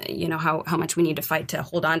how much we need to fight to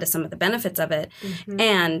hold on to some of the benefits of it.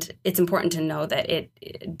 And it's important to know that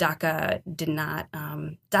DACA did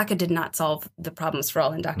not solve the problems for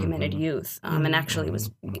all undocumented youth, and actually was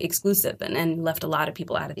exclusive and left a lot of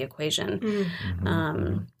people out of the equation. Do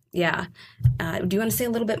you want to say a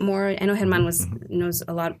little bit more? I know Germán knows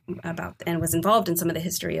a lot about and was involved in some of the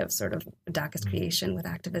history of sort of DACA's creation with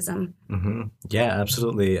activism. Yeah,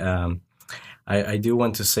 absolutely. I do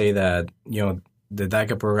want to say that, the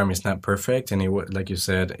DACA program is not perfect, and like you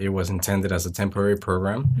said, it was intended as a temporary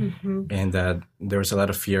program, and that there was a lot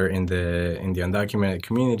of fear in the undocumented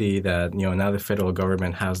community that now the federal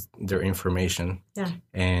government has their information,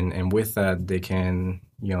 and with that they can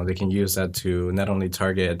use that to not only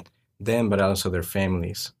target them but also their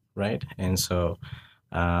families, right? And so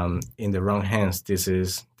in the wrong hands, this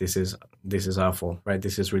is awful, right?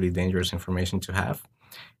 This is really dangerous information to have,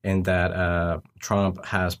 and that Trump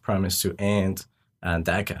has promised to end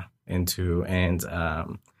DACA and to end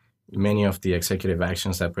many of the executive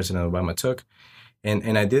actions that President Obama took.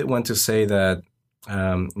 And I did want to say that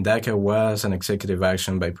DACA was an executive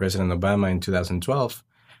action by President Obama in 2012.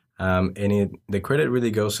 And the credit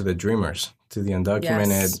really goes to the dreamers, to the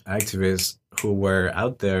undocumented activists who were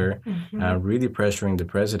out there really pressuring the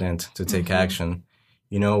president to take action.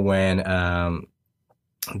 When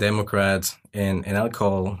Democrats, and I'll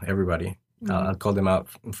call everybody, I'll call them out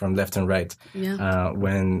from left and right.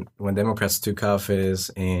 When Democrats took office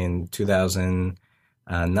in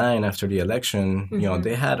 2009 after the election,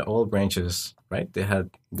 they had all branches, right? They had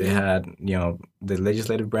the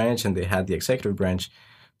legislative branch and they had the executive branch,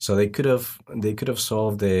 so they could have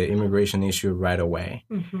solved the immigration issue right away.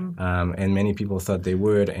 And many people thought they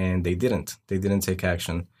would, and they didn't. They didn't take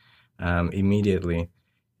action immediately,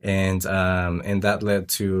 and that led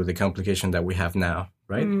to the complication that we have now.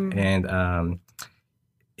 Right. And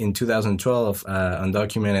in 2012,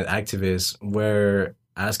 undocumented activists were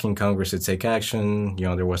asking Congress to take action.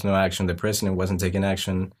 There was no action. The president wasn't taking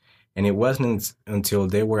action. And it wasn't until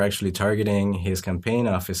they were actually targeting his campaign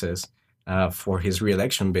offices for his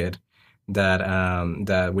reelection bid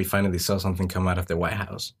that we finally saw something come out of the White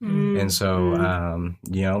House. And so,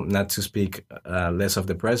 not to speak less of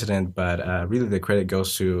the president, but really the credit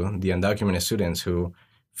goes to the undocumented students who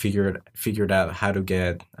figured out how to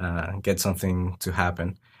get something to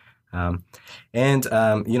happen, it's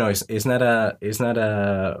not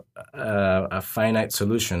a finite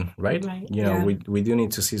solution, right? We do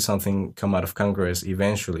need to see something come out of Congress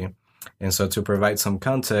eventually, and so to provide some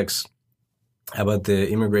context about the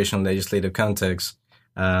immigration legislative context,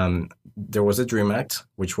 there was a DREAM Act,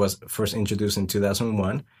 which was first introduced in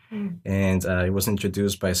 2001, and it was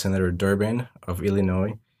introduced by Senator Durbin of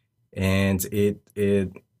Illinois. And it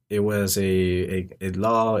was a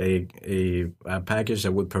law, a package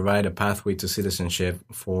that would provide a pathway to citizenship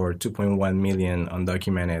for 2.1 million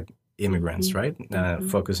undocumented immigrants, right?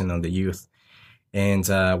 Focusing on the youth. And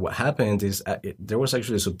what happened is there was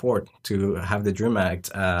actually support to have the DREAM Act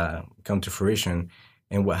come to fruition.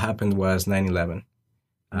 And what happened was 9/11.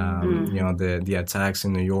 The attacks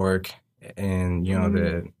in New York, and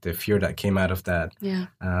the fear that came out of that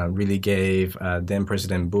really gave then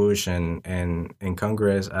President Bush and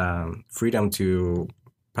Congress freedom to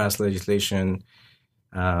pass legislation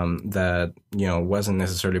that wasn't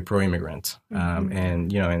necessarily pro-immigrant,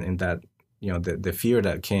 and that the fear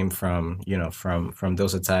that came from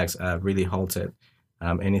those attacks really halted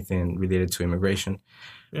anything related to immigration.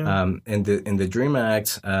 And the DREAM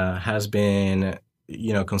Act has been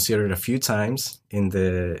considered a few times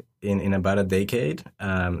in about a decade.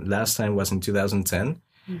 Last time was in 2010,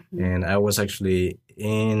 And I was actually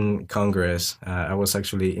in Congress. I was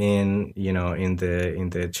actually in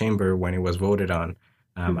the chamber when it was voted on.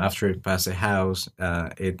 After it passed the House,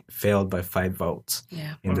 it failed by 5 votes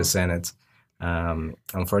in the Senate,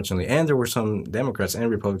 unfortunately. And there were some Democrats and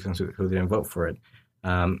Republicans who didn't vote for it.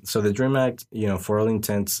 So the DREAM Act, for all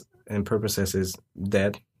intents and purposes, is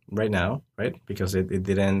dead right now, right? Because it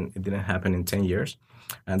didn't happen in 10 years.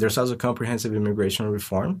 And there's also comprehensive immigration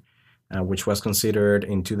reform, which was considered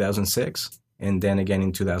in 2006 and then again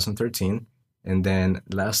in 2013. And then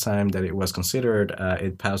last time that it was considered,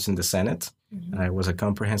 it passed in the Senate. It was a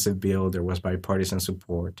comprehensive bill. There was bipartisan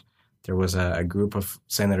support. There was a group of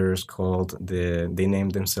senators called they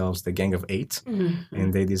named themselves the Gang of Eight.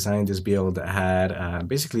 And they designed this bill that had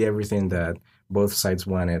basically everything that both sides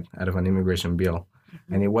wanted out of an immigration bill.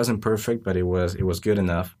 And it wasn't perfect, but it was good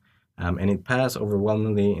enough. And it passed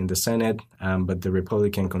overwhelmingly in the Senate, but the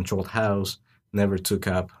Republican-controlled House never took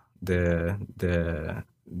up the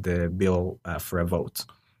bill for a vote,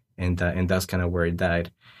 and that's kind of where it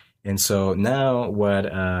died. And so now what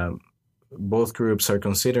both groups are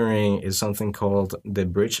considering is something called the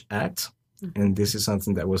Bridge Act, and this is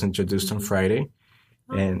something that was introduced on Friday,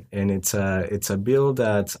 and it's a bill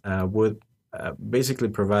that would basically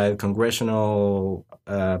provide congressional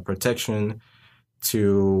protection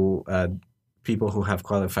to people who have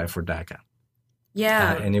qualified for DACA.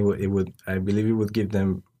 Yeah. And it would I believe it would give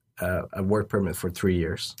them a work permit for 3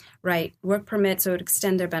 years. Right. Work permit, so it would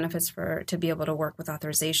extend their benefits to be able to work with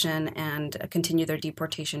authorization and continue their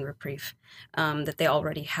deportation reprieve that they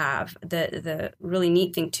already have. The really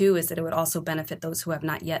neat thing, too, is that it would also benefit those who have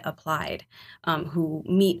not yet applied, who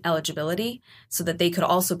meet eligibility, so that they could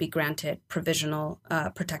also be granted provisional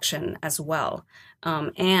protection as well.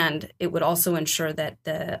 And it would also ensure that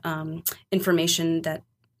the information that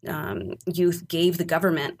youth gave the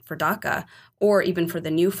government for DACA, or even for the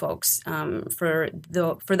new folks, for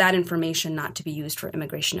that information not to be used for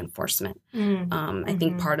immigration enforcement. I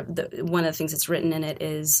think part of one of the things that's written in it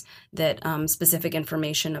is that specific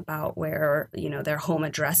information about where their home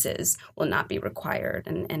addresses will not be required,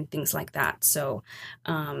 and things like that. So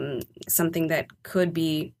something that could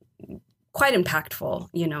be quite impactful,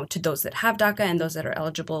 to those that have DACA and those that are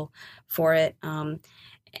eligible for it.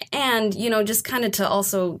 And, just kind of to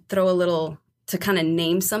also throw a little, to kind of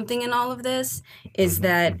name something in all of this, is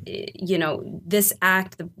that, this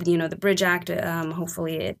act, the Bridge Act,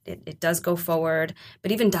 hopefully it does go forward.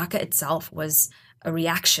 But even DACA itself was a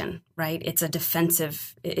reaction, right? It's a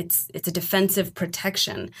defensive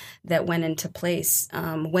protection that went into place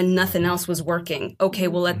when nothing else was working. Okay,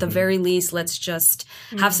 well, at the very least, let's just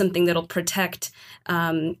have something that'll protect,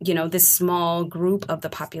 this small group of the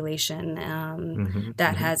population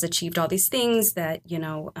that has achieved all these things that,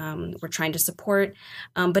 we're trying to support.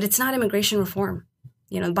 But it's not immigration reform.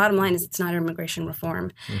 The bottom line is it's not immigration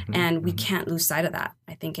reform, and we can't lose sight of that,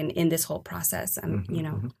 I think, in this whole process.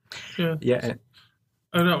 Yeah.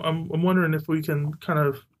 I know. I'm wondering if we can kind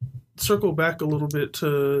of circle back a little bit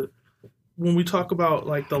to when we talk about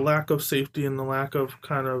like the lack of safety and the lack of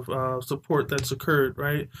kind of support that's occurred,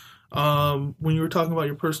 right? When you were talking about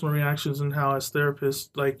your personal reactions and how as therapists,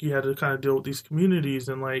 like you had to kind of deal with these communities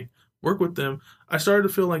and like work with them, I started to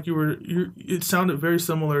feel like it sounded very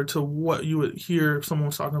similar to what you would hear if someone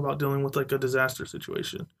was talking about dealing with like a disaster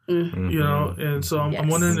situation, and so I'm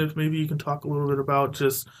wondering if maybe you can talk a little bit about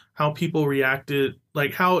just how people reacted,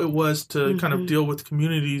 like how it was to kind of deal with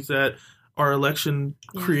communities that our election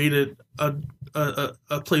created a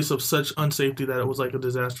place of such unsafety that it was like a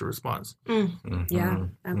disaster response. Yeah,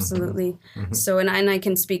 absolutely. So, and I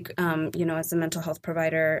can speak, as a mental health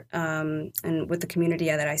provider, and with the community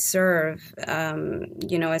that I serve,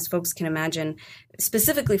 as folks can imagine,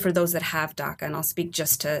 specifically for those that have DACA, and I'll speak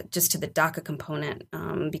just to the DACA component,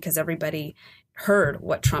 because everybody heard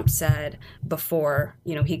what Trump said before,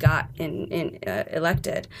 he got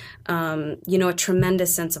elected. A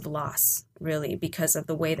tremendous sense of loss, really, because of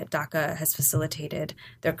the way that DACA has facilitated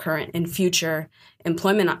their current and future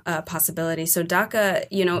employment possibilities. So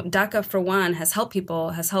DACA for one has helped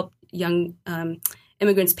young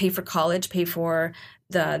immigrants pay for college, pay for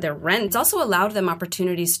their rent. It's also allowed them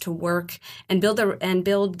opportunities to work and build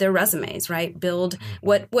their resumes, right? Build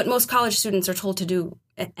what most college students are told to do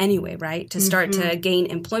anyway, right? To start to gain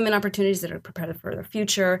employment opportunities that are prepared for their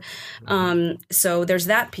future. So there's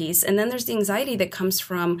that piece. And then there's the anxiety that comes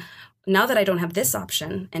from now that I don't have this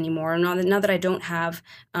option anymore, now that I don't have,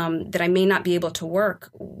 that I may not be able to work,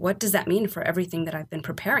 what does that mean for everything that I've been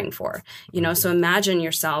preparing for? So imagine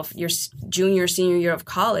yourself, your junior, senior year of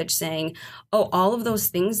college saying, oh, all of those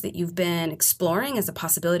things that you've been exploring as a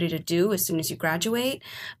possibility to do as soon as you graduate,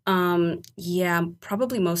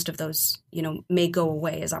 probably most of those, may go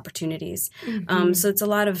away as opportunities. So it's a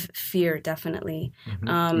lot of fear, definitely.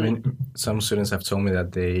 I mean, some students have told me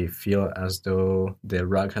that they feel as though the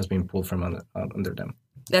rug has been pulled from under them.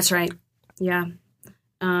 That's right. Yeah.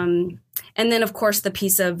 And then, of course, the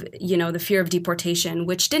piece of, the fear of deportation,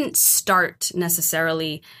 which didn't start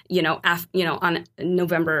necessarily, on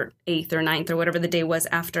November 8th or 9th or whatever the day was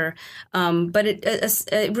after. But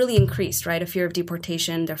it really increased, right? A fear of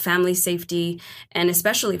deportation, their family safety, and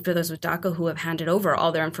especially for those with DACA who have handed over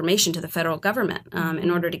all their information to the federal government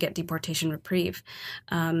in order to get deportation reprieve.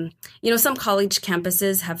 Some college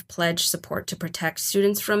campuses have pledged support to protect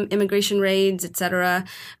students from immigration raids, et cetera.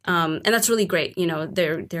 And that's really great.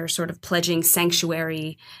 They're sort of pledging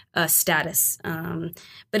sanctuary status.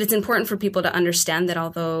 But it's important for people to understand that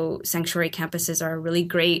although sanctuary campuses are a really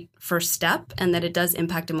great first step and that it does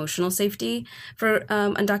impact emotional safety for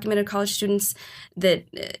undocumented college students, that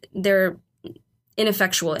they're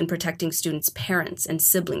ineffectual in protecting students' parents and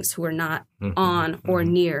siblings who are not on or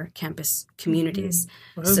near campus communities.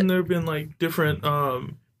 Hasn't there been different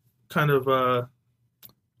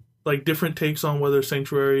different takes on whether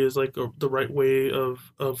sanctuary is the right way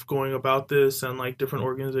of going about this, and different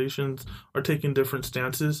organizations are taking different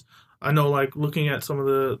stances? I know looking at some of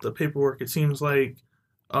the paperwork, it seems like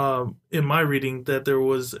in my reading that there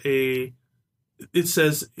was it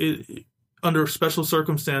says under special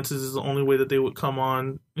circumstances is the only way that they would come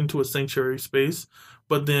on into a sanctuary space,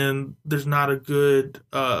 but then there's not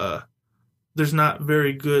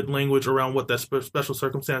very good language around what that special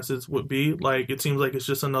circumstances would be. It seems like it's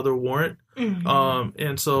just another warrant.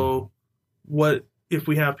 And so what if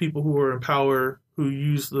we have people who are in power who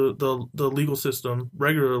use the legal system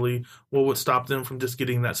regularly, what would stop them from just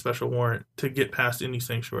getting that special warrant to get past any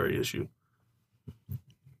sanctuary issue?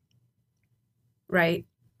 Right.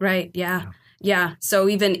 Yeah. So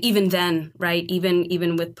even then, right,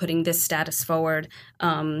 even with putting this status forward,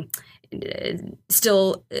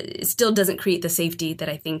 still doesn't create the safety that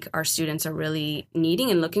I think our students are really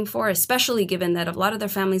needing and looking for, especially given that a lot of their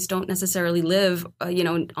families don't necessarily live,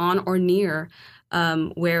 on or near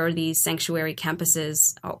where these sanctuary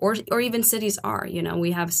campuses or even cities are.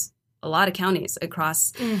 We have a lot of counties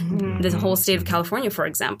across the whole state of California, for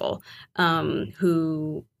example,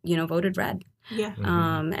 who, voted red. Yeah.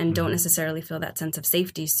 And don't necessarily feel that sense of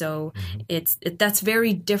safety. So that's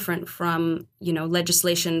very different from,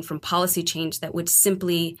 legislation, from policy change that would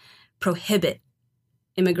simply prohibit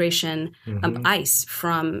immigration, ICE,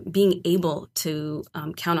 from being able to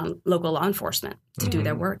count on local law enforcement to do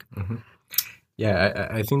their work. Yeah,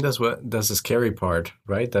 I think that's the scary part,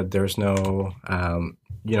 right? That there's no,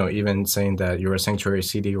 even saying that you're a sanctuary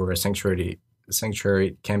city or a sanctuary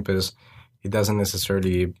campus, it doesn't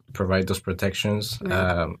necessarily provide those protections.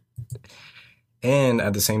 Right. And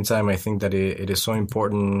at the same time, I think that it is so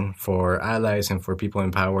important for allies and for people in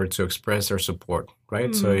power to express their support,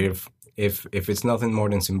 right? So if it's nothing more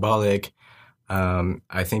than symbolic,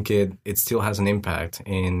 I think it still has an impact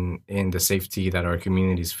in the safety that our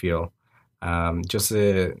communities feel. Just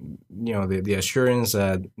the assurance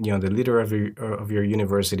that the leader of your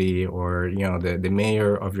university or the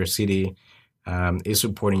mayor of your city is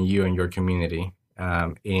supporting you and your community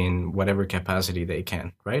in whatever capacity they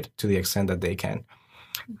can, right? To the extent that they can.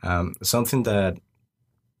 Something that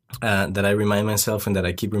I remind myself and that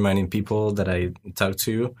I keep reminding people that I talk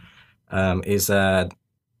to is that,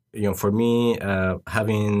 for me,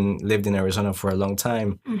 having lived in Arizona for a long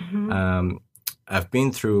time, I've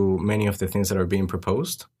been through many of the things that are being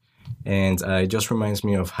proposed. And it just reminds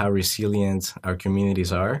me of how resilient our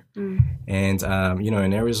communities are. And,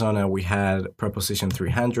 in Arizona, we had Proposition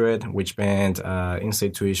 300, which banned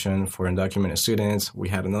in-state tuition for undocumented students. We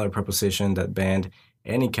had another proposition that banned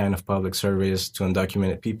any kind of public service to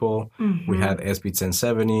undocumented people. We had SB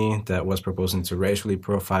 1070 that was proposing to racially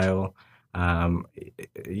profile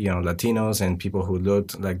Latinos and people who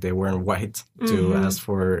looked like they weren't white to ask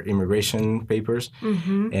for immigration papers.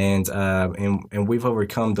 And we've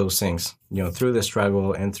overcome those things, through the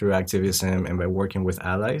struggle and through activism and by working with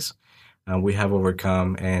allies. We have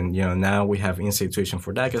overcome, and now we have in-state tuition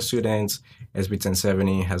for DACA students. SB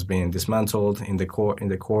 1070 has been dismantled in the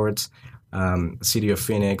courts. City of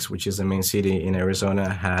Phoenix, which is the main city in Arizona,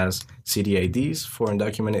 has city IDs for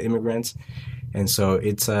undocumented immigrants. And so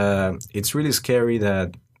it's really scary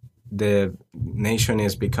that the nation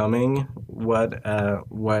is becoming what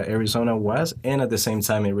Arizona was, and at the same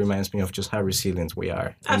time, it reminds me of just how resilient we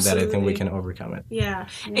are, and that I think we can overcome it. Yeah.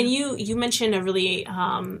 And you mentioned a really,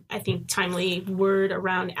 I think, timely word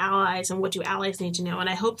around allies and what do allies need to know. And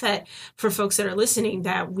I hope that for folks that are listening,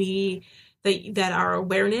 that our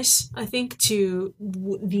awareness, I think, to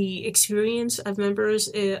the experience of members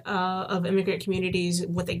of immigrant communities,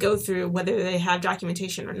 what they go through, whether they have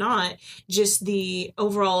documentation or not, just the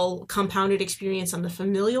overall compounded experience on the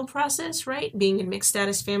familial process, right? Being in mixed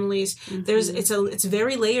status families, it's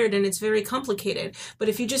very layered and it's very complicated. But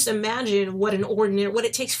if you just imagine what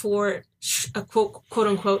it takes for a quote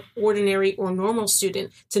unquote ordinary or normal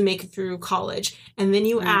student to make it through college, and then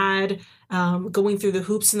you add going through the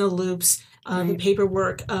hoops and the loops, the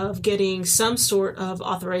paperwork of getting some sort of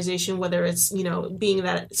authorization, whether it's, being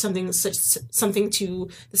that something to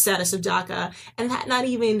the status of DACA, and that not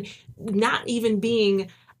even being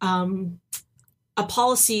a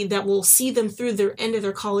policy that will see them through their end of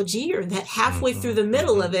their college year, that halfway through the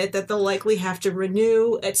middle of it, that they'll likely have to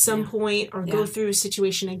renew at some point or go through a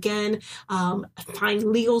situation again, find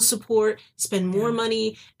legal support, spend more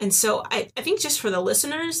money. And so I think just for the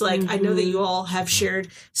listeners, I know that you all have shared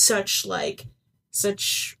such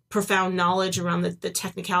profound knowledge around the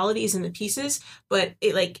technicalities and the pieces, but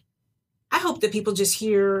I hope that people just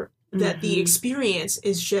hear that the experience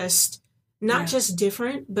is just not just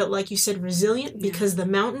different, but like you said, resilient, because the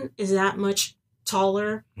mountain is that much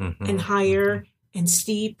taller and higher and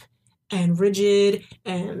steep and rigid,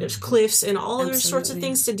 and there's cliffs and all other sorts of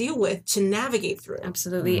things to deal with, to navigate through.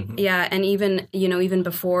 Absolutely. Yeah. And even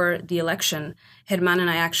before the election, Germán and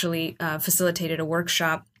I actually facilitated a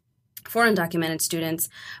workshop for undocumented students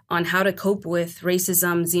on how to cope with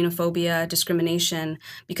racism, xenophobia, discrimination,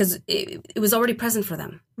 because it was already present for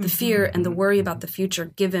them. The fear and the worry about the future,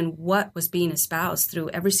 given what was being espoused through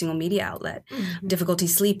every single media outlet. Difficulty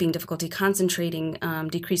sleeping, difficulty concentrating,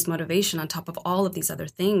 decreased motivation on top of all of these other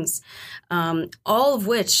things, all of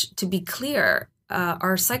which, to be clear,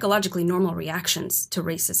 are psychologically normal reactions to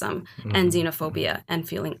racism and xenophobia and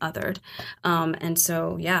feeling othered. And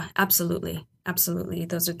so, yeah, absolutely. Absolutely.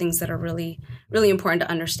 Those are things that are really, really important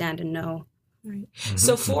to understand and know. Right.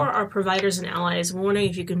 So for our providers and allies, I'm wondering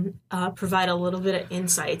if you can provide a little bit of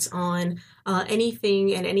insights on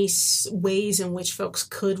anything and any ways in which folks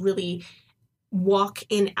could really walk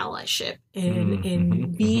in allyship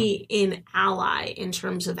and be an ally in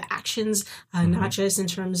terms of actions, not just in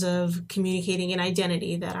terms of communicating an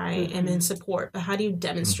identity that I am in support, but how do you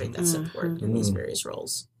demonstrate that support in these various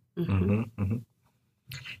roles?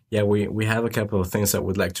 Yeah, we have a couple of things that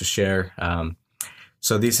we'd like to share.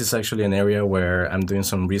 So this is actually an area where I'm doing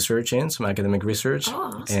some research some academic research,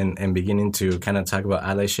 awesome. and beginning to kind of talk about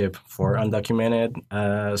allyship for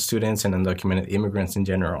undocumented students and undocumented immigrants in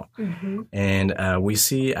general. And we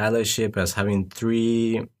see allyship as having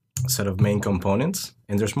three sort of main components,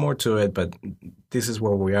 and there's more to it, but this is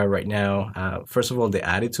where we are right now. First of all, the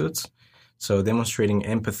attitudes. So demonstrating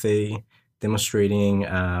empathy, demonstrating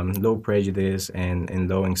low prejudice and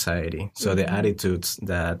low anxiety. So the attitudes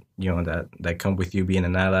that that come with you being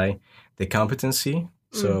an ally, the competency.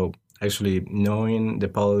 So actually knowing the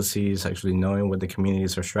policies, actually knowing what the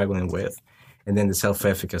communities are struggling with, and then the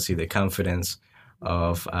self-efficacy, the confidence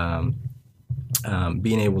of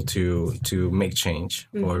being able to make change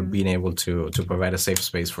or being able to provide a safe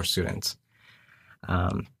space for students.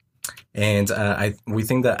 We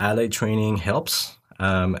think that ally training helps.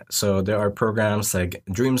 So there are programs like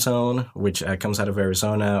Dream Zone, which comes out of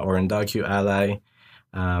Arizona, or Undocu Ally,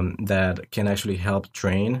 that can actually help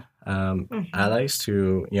train allies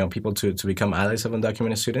to, people to become allies of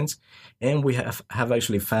undocumented students. And we have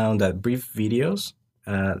actually found that brief videos,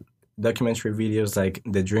 documentary videos like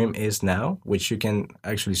The Dream Is Now, which you can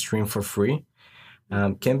actually stream for free,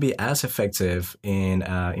 can be as effective in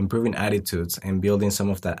improving attitudes and building some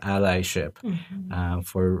of that allyship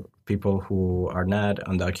for people who are not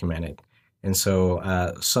undocumented. And so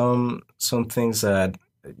some things that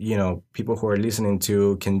people who are listening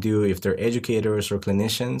to can do if they're educators or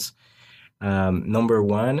clinicians. Number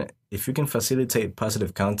one, if you can facilitate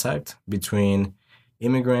positive contact between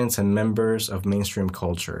immigrants and members of mainstream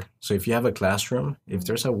culture. So if you have a classroom, if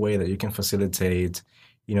there's a way that you can facilitate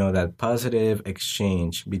that positive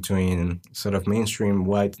exchange between sort of mainstream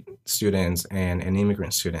white students and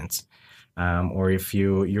immigrant students, or if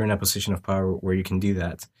you're in a position of power where you can do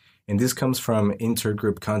that. And this comes from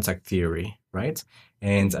intergroup contact theory, right?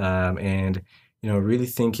 And really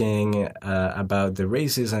thinking about the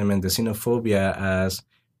racism and the xenophobia as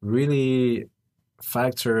really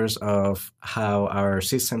factors of how our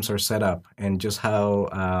systems are set up and just how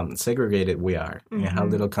segregated we are and how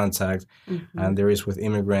little contact there is with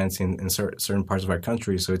immigrants in certain parts of our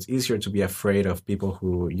country. So it's easier to be afraid of people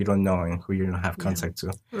who you don't know and who you don't have contact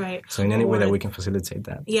to. Right. So in any way that we can facilitate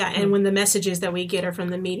that. Yeah, and when the messages that we get are from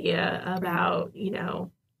the media about,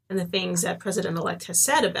 and the things that President-elect has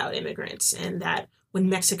said about immigrants, and that when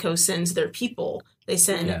Mexico sends their people, they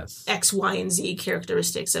send X, Y, and Z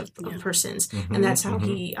characteristics of persons. And that's how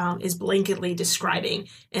he is blanketly describing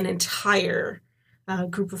an entire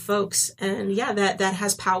group of folks. And that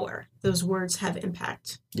has power. Those words have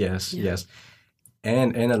impact. Yes.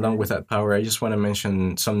 And along with that power, I just want to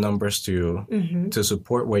mention some numbers to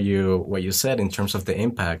support what you said in terms of the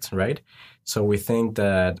impact, right? So we think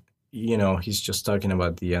that, he's just talking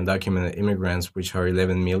about the undocumented immigrants, which are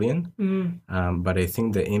 11 million. But I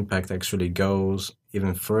think the impact actually goes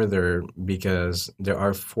even further because there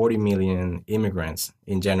are 40 million immigrants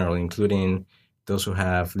in general, including those who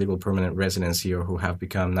have legal permanent residency or who have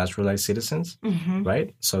become naturalized citizens,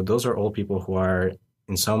 right? So those are all people who are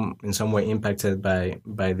in some way impacted by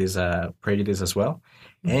this prejudice as well.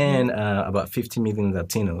 And about 50 million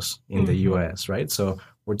Latinos in the U.S., right? So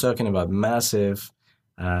we're talking about massive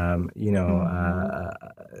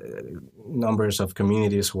numbers of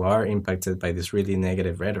communities who are impacted by this really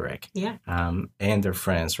negative rhetoric. Yeah. And their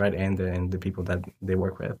friends, right? And the people that they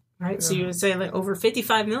work with. Right. So you would say like over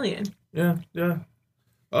 55 million. Yeah.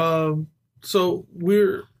 So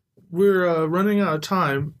we're running out of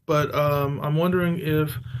time, but I'm wondering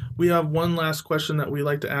if we have one last question that we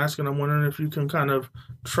like to ask, and I'm wondering if you can kind of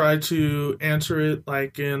try to answer it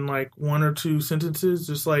like in like one or two sentences,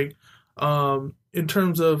 just like in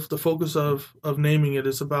terms of the focus of naming it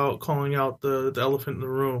is about calling out the elephant in the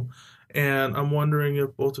room. And I'm wondering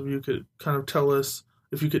if both of you could kind of tell us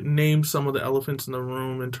if you could name some of the elephants in the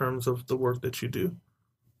room in terms of the work that you do.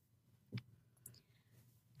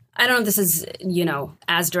 I don't know if this is,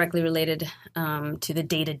 as directly related to the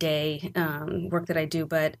day-to-day work that I do,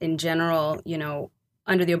 but in general,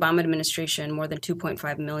 under the Obama administration, more than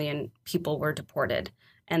 2.5 million people were deported.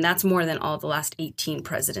 And that's more than all the last 18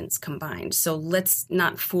 presidents combined. So let's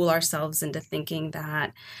not fool ourselves into thinking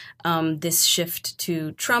that this shift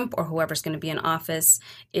to Trump or whoever's going to be in office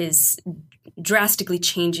is drastically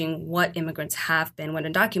changing what immigrants have been, what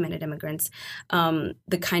undocumented immigrants,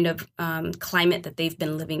 the kind of climate that they've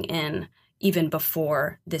been living in even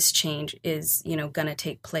before this change is, going to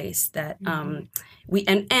take place. That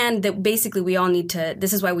that basically we all need to.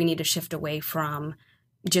 This is why we need to shift away from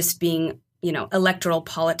just being electoral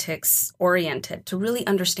politics oriented to really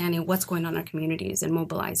understanding what's going on in our communities and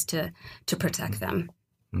mobilize to protect them.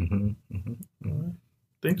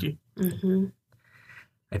 Thank you.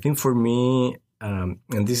 I think for me, and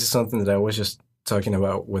this is something that I was just talking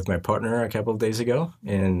about with my partner a couple of days ago,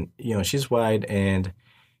 and she's white and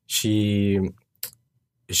she's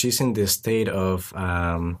in this state of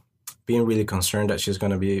being really concerned that she's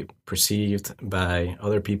going to be perceived by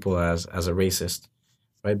other people as a racist,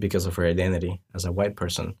 right? Because of her identity as a white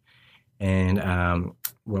person. And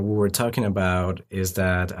what we were talking about is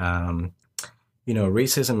that,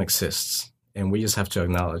 racism exists and we just have to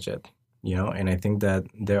acknowledge it, and I think that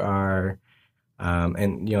there are,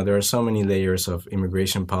 there are so many layers of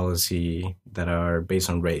immigration policy that are based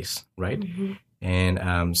on race, right?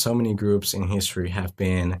 And so many groups in history have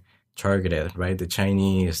been targeted, right? The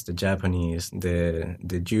Chinese, the Japanese,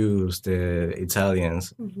 the Jews, the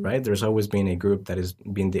Italians, right? There's always been a group that has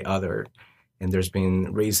been the other, and there's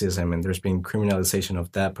been racism and there's been criminalization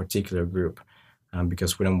of that particular group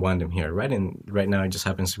because we don't want them here, right? And right now it just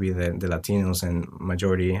happens to be the Latinos and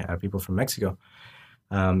majority people from Mexico.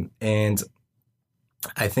 And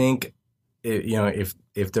I think,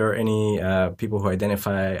 if there are any people who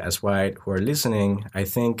identify as white who are listening, I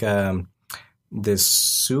think the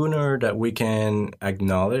sooner that we can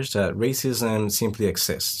acknowledge that racism simply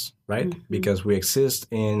exists, right? Because we exist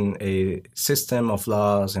in a system of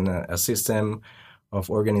laws and a system of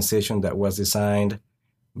organization that was designed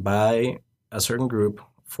by a certain group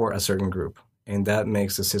for a certain group. And that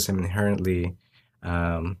makes the system inherently,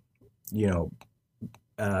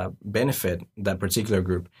 benefit that particular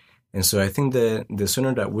group. And so I think the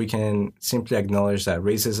sooner that we can simply acknowledge that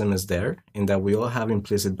racism is there and that we all have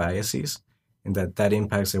implicit biases, and that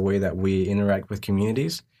impacts the way that we interact with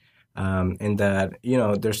communities, and that,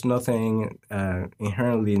 there's nothing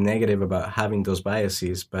inherently negative about having those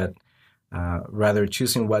biases, but rather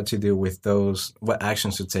choosing what to do with those, what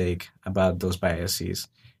actions to take about those biases,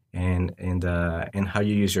 and how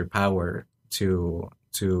you use your power to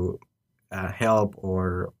help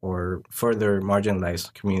or further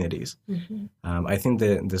marginalized communities. I think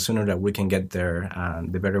the sooner that we can get there,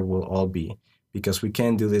 the better we'll all be, because we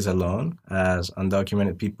can't do this alone as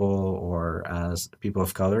undocumented people or as people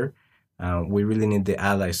of color. We really need the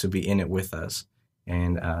allies to be in it with us,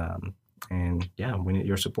 and yeah, we need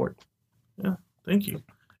your support. Yeah, thank you.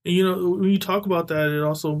 And, you know, when you talk about that, it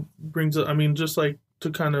also brings up, I mean, just like to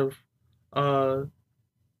kind of go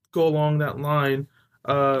along that line,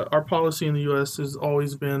 our policy in the U.S. has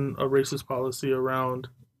always been a racist policy around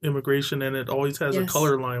immigration, and it always has a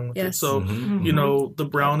color line with it. So, you know, the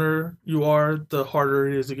browner you are, the harder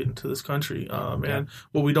it is to get into this country. And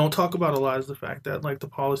what we don't talk about a lot is the fact that, like, the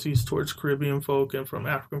policies towards Caribbean folk and from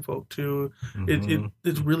African folk too,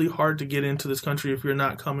 it's really hard to get into this country if you're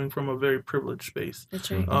not coming from a very privileged space. That's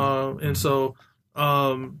right. And so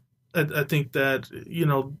I think that, you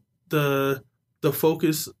know, the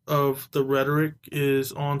focus of the rhetoric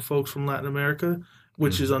is on folks from Latin America,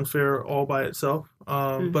 which is unfair all by itself.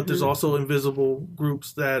 But there's also invisible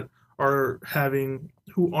groups that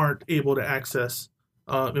who aren't able to access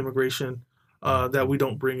immigration that we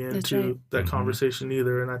don't bring into that conversation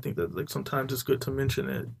either. And I think that, like, sometimes it's good to mention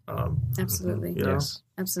it. Absolutely. You know? Yes.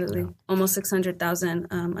 Absolutely. Almost 600,000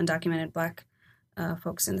 undocumented Black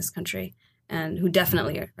folks in this country, and who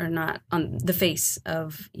definitely are not on the face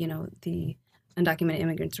of, you know, the undocumented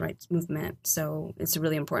immigrants' rights movement. So it's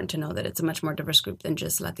really important to know that it's a much more diverse group than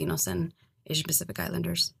just Latinos and Asian Pacific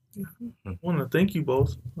Islanders. I want to thank you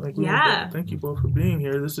both. Thank you both for being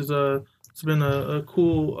here. This is it's been a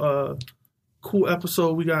cool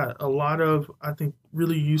episode. We got a lot of, I think,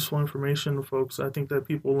 really useful information to folks. I think that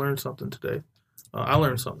people learned something today. I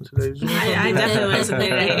learned something today. I definitely learned something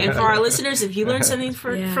today. And for our listeners, if you learned something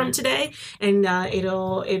from today, and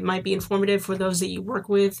it might be informative for those that you work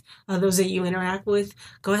with, those that you interact with,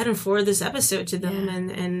 go ahead and forward this episode to them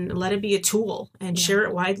and let it be a tool and share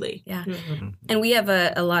it widely. Yeah. And we have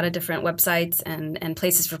a lot of different websites and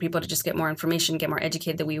places for people to just get more information, get more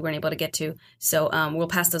educated that we weren't able to get to. So we'll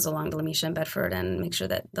pass those along to Lamisha and Bedford and make sure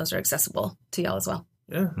that those are accessible to y'all as well.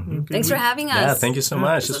 Yeah. Thanks for having us. Yeah, thank you so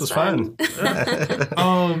much. This was fun.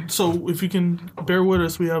 So if you can bear with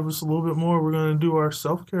us, we have just a little bit more. We're going to do our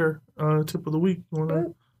self-care tip of the week. You want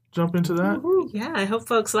to jump into that? Yeah, I hope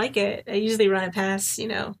folks like it. I usually run it past, you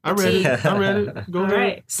know. I read it. Go ahead. All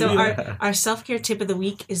right. So our self-care tip of the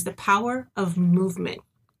week is the power of movement.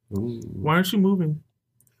 Why aren't you moving?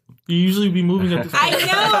 You usually be moving at the I know,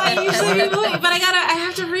 I usually be moving, but I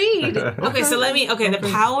have to read. Okay, so the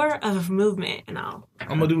power of movement, and I'm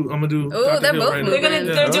gonna do. Oh, they're both right moving.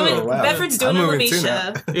 They're doing. Wow. Bedford's doing I'm a moving too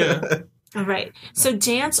Lamisha. Yeah. All right. So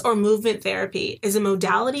dance or movement therapy is a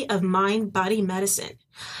modality of mind-body medicine.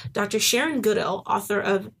 Dr. Sharon Goodall, author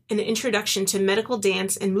of An Introduction to Medical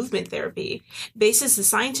Dance and Movement Therapy, bases the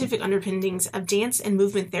scientific underpinnings of dance and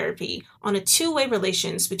movement therapy on a two-way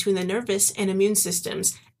relations between the nervous and immune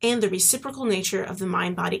systems and the reciprocal nature of the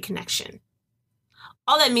mind-body connection.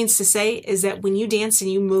 All that means to say is that when you dance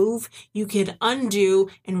and you move, you can undo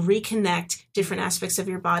and reconnect different aspects of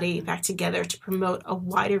your body back together to promote a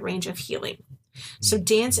wider range of healing. So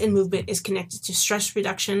dance and movement is connected to stress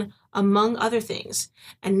reduction, among other things.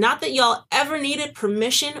 And not that y'all ever needed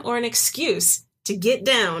permission or an excuse to get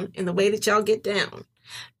down in the way that y'all get down.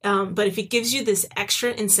 But if it gives you this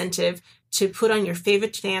extra incentive to put on your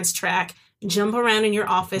favorite dance track, jump around in your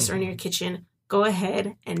office or in your kitchen, go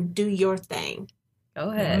ahead and do your thing. Go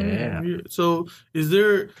ahead. Yeah. So is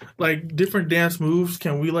there, like, different dance moves?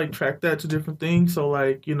 Can we, like, track that to different things? So,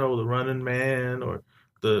 like, you know, the Running Man or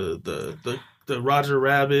the Roger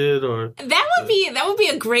Rabbit, or that would be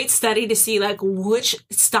a great study to see, like, which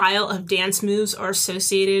style of dance moves are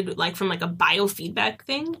associated, like, from, like, a biofeedback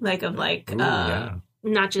thing, like, of, like,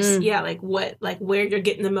 not just like what, like, where you're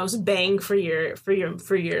getting the most bang for your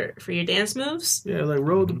dance moves. Yeah, like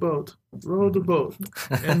row the boat,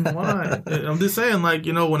 and why? I'm just saying, like,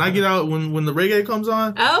 you know, when I get out, when the reggae comes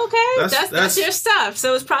on, okay, that's your stuff.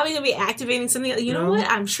 So it's probably gonna be activating something. You know what?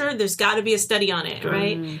 I'm sure there's got to be a study on it,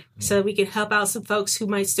 right? So we can help out some folks who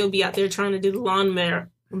might still be out there trying to do the lawnmower,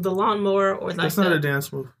 or like that's not a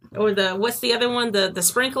dance move. Or what's the other one? The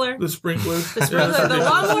sprinkler? The sprinkler. The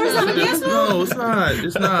lawnmower is not a dance move? No, it's not.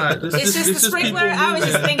 It's not. It's just the sprinkler? I was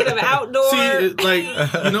just thinking of outdoor. See,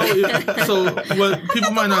 so what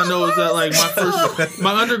people might not know is that, like,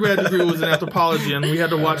 my undergrad degree was in anthropology, and we had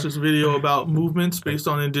to watch this video about movements based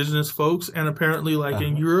on indigenous folks, and apparently, like,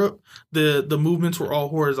 in Europe, the movements were all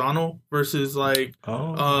horizontal versus, like,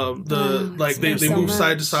 they move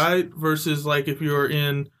side to side versus, like, if you're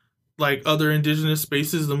in, like, other indigenous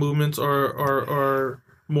spaces, the movements are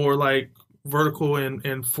more like vertical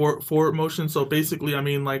and forward motion. So basically, I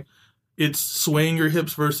mean, like, it's swaying your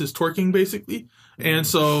hips versus twerking, basically. And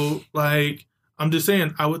so, like, I'm just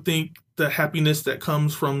saying, I would think the happiness that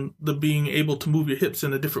comes from the being able to move your hips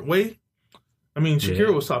in a different way. I mean,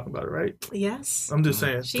 Shakira was talking about it, right? Yes. I'm just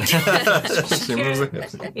saying.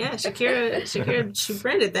 Shakira, she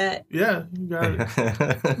branded that. Yeah, you got it.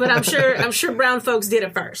 But I'm sure brown folks did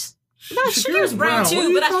it first. No, Shakira's brown What are too.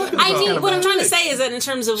 you But talking I about? think what I'm trying to say is that in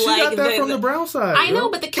terms of She like got that from the brown side. I know, yo.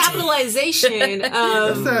 but the capitalization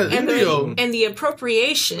of that Indio. and the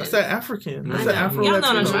appropriation. That's that African. That's I that know. Afro. Y'all know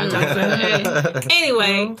what I'm trying to talk about.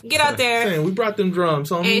 Anyway, get out there. Saying, we brought them drums,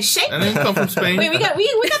 homie. And shake. And they come from Spain. Wait, we got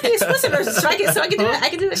the explicit version, so I can do it. I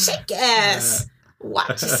can do a shake your ass.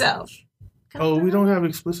 Watch yourself. Oh, we don't have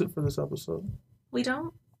explicit for this episode. We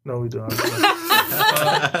don't. No, we don't. All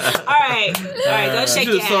right, go shake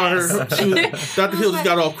You your just saw ass. her. Dr. Hill just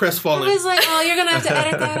got all I crestfallen. was like, oh, you're gonna have to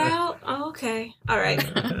edit that out. Oh, okay, all right.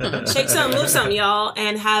 Shake some, move some, y'all,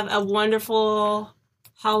 and have a wonderful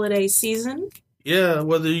holiday season. Yeah,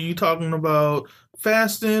 whether you talking about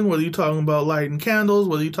fasting, whether you're talking about lighting candles,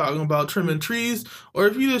 whether you're talking about trimming trees, or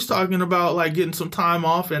if you're just talking about like getting some time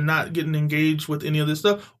off and not getting engaged with any of this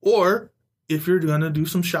stuff, or if you're gonna do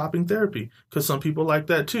some shopping therapy, because some people like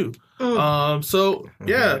that too. So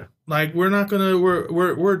yeah, like we're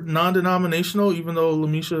non-denominational, even though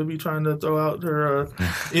Lamisha be trying to throw out her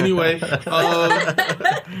anyway.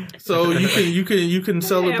 So you can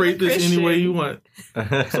celebrate this any way you want.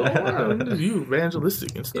 So you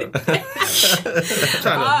evangelistic and stuff,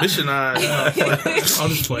 trying to missionize. I'll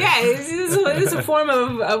just play. Yeah, it's a form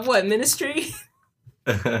of what, ministry?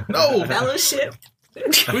 No, Fellowship.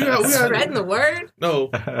 we got Spreading the word. No,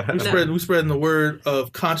 we spreading the word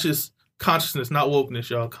of consciousness, not wokeness,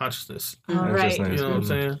 y'all. Consciousness. All right. You know what I'm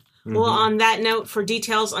saying? Well, on that note, for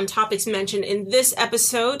details on topics mentioned in this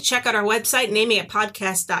episode, check out our website,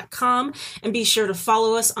 namingitpodcast.com, and be sure to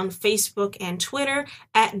follow us on Facebook and Twitter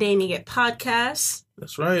at Naming It Podcast.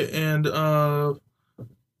 That's right. And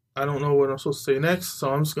I don't know what I'm supposed to say next,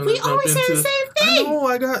 so I'm just going to We jump always into... say the same I thing.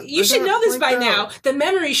 know, You should know this by blanked now. out. The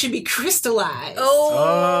memory should be crystallized.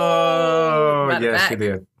 Oh, Brought it yes, back. you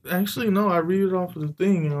did. Actually, no, I read it off of the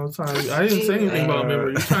thing, you know, time. I didn't say anything about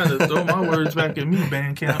memory. You're trying to throw my words back at me,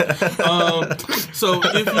 Bandcamp. So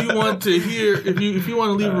if you want to hear, if you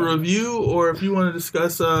want to leave a review, or if you want to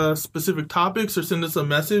discuss specific topics, or send us a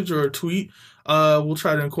message or a tweet, we'll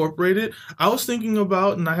try to incorporate it. I was thinking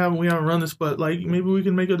about, and we haven't run this, but like maybe we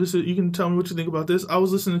can make a decision. You can tell me what you think about this. I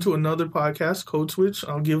was listening to another podcast, Code Switch.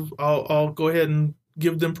 I'll go ahead and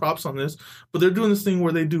give them props on this, but they're doing this thing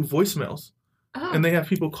where they do voicemails. Oh. And they have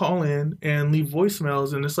people call in and leave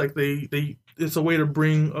voicemails, and it's like it's a way to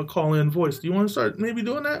bring a call-in voice. Do you want to start maybe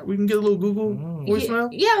doing that? We can get a little Google voicemail.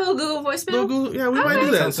 Yeah, a little Google voicemail. Yeah, we might do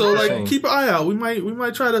that. Sounds So interesting. like, keep an eye out. We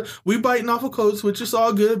might try to. We biting off of Code Switch. It's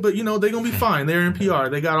all good, but you know they're gonna be fine. They're in PR.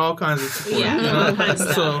 They got all kinds of support. Yeah, you know? all kinds of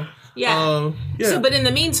stuff. So Yeah. yeah. So, but in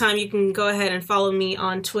the meantime, you can go ahead and follow me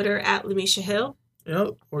on Twitter at Lamisha Hill. Yep.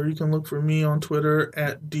 Or you can look for me on Twitter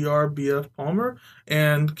at drbfpalmer.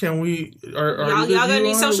 And can we? Y'all got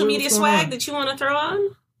any social media swag that you want to throw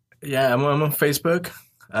on? Yeah, I'm on Facebook.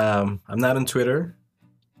 I'm not on Twitter,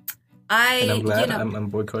 and I'm glad I'm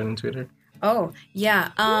boycotting Twitter. Oh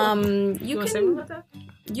yeah. You want to say more can about that?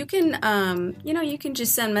 you can you can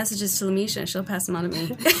just send messages to Lamisha and she'll pass them on to me. All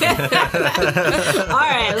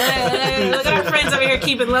right, look at our friends over here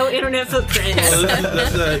keeping low internet footprints. Well,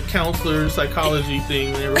 that's a counselor psychology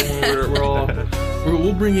thing. Everyone,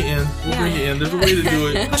 we'll bring it in. We'll bring it in. There's a way to do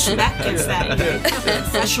it. Pushing back against that.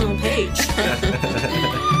 Professional page.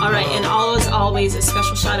 All right, and as always, a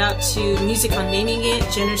special shout out to music on Naming It,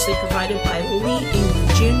 generously provided by Lee England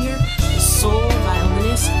Jr., the soul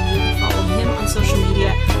violinist, and you can follow him on social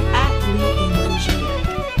media at Lee England Jr.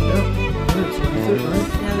 Yeah,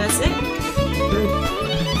 Now that's it. that's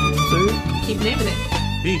it, right? Keep naming it.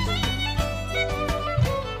 Peace.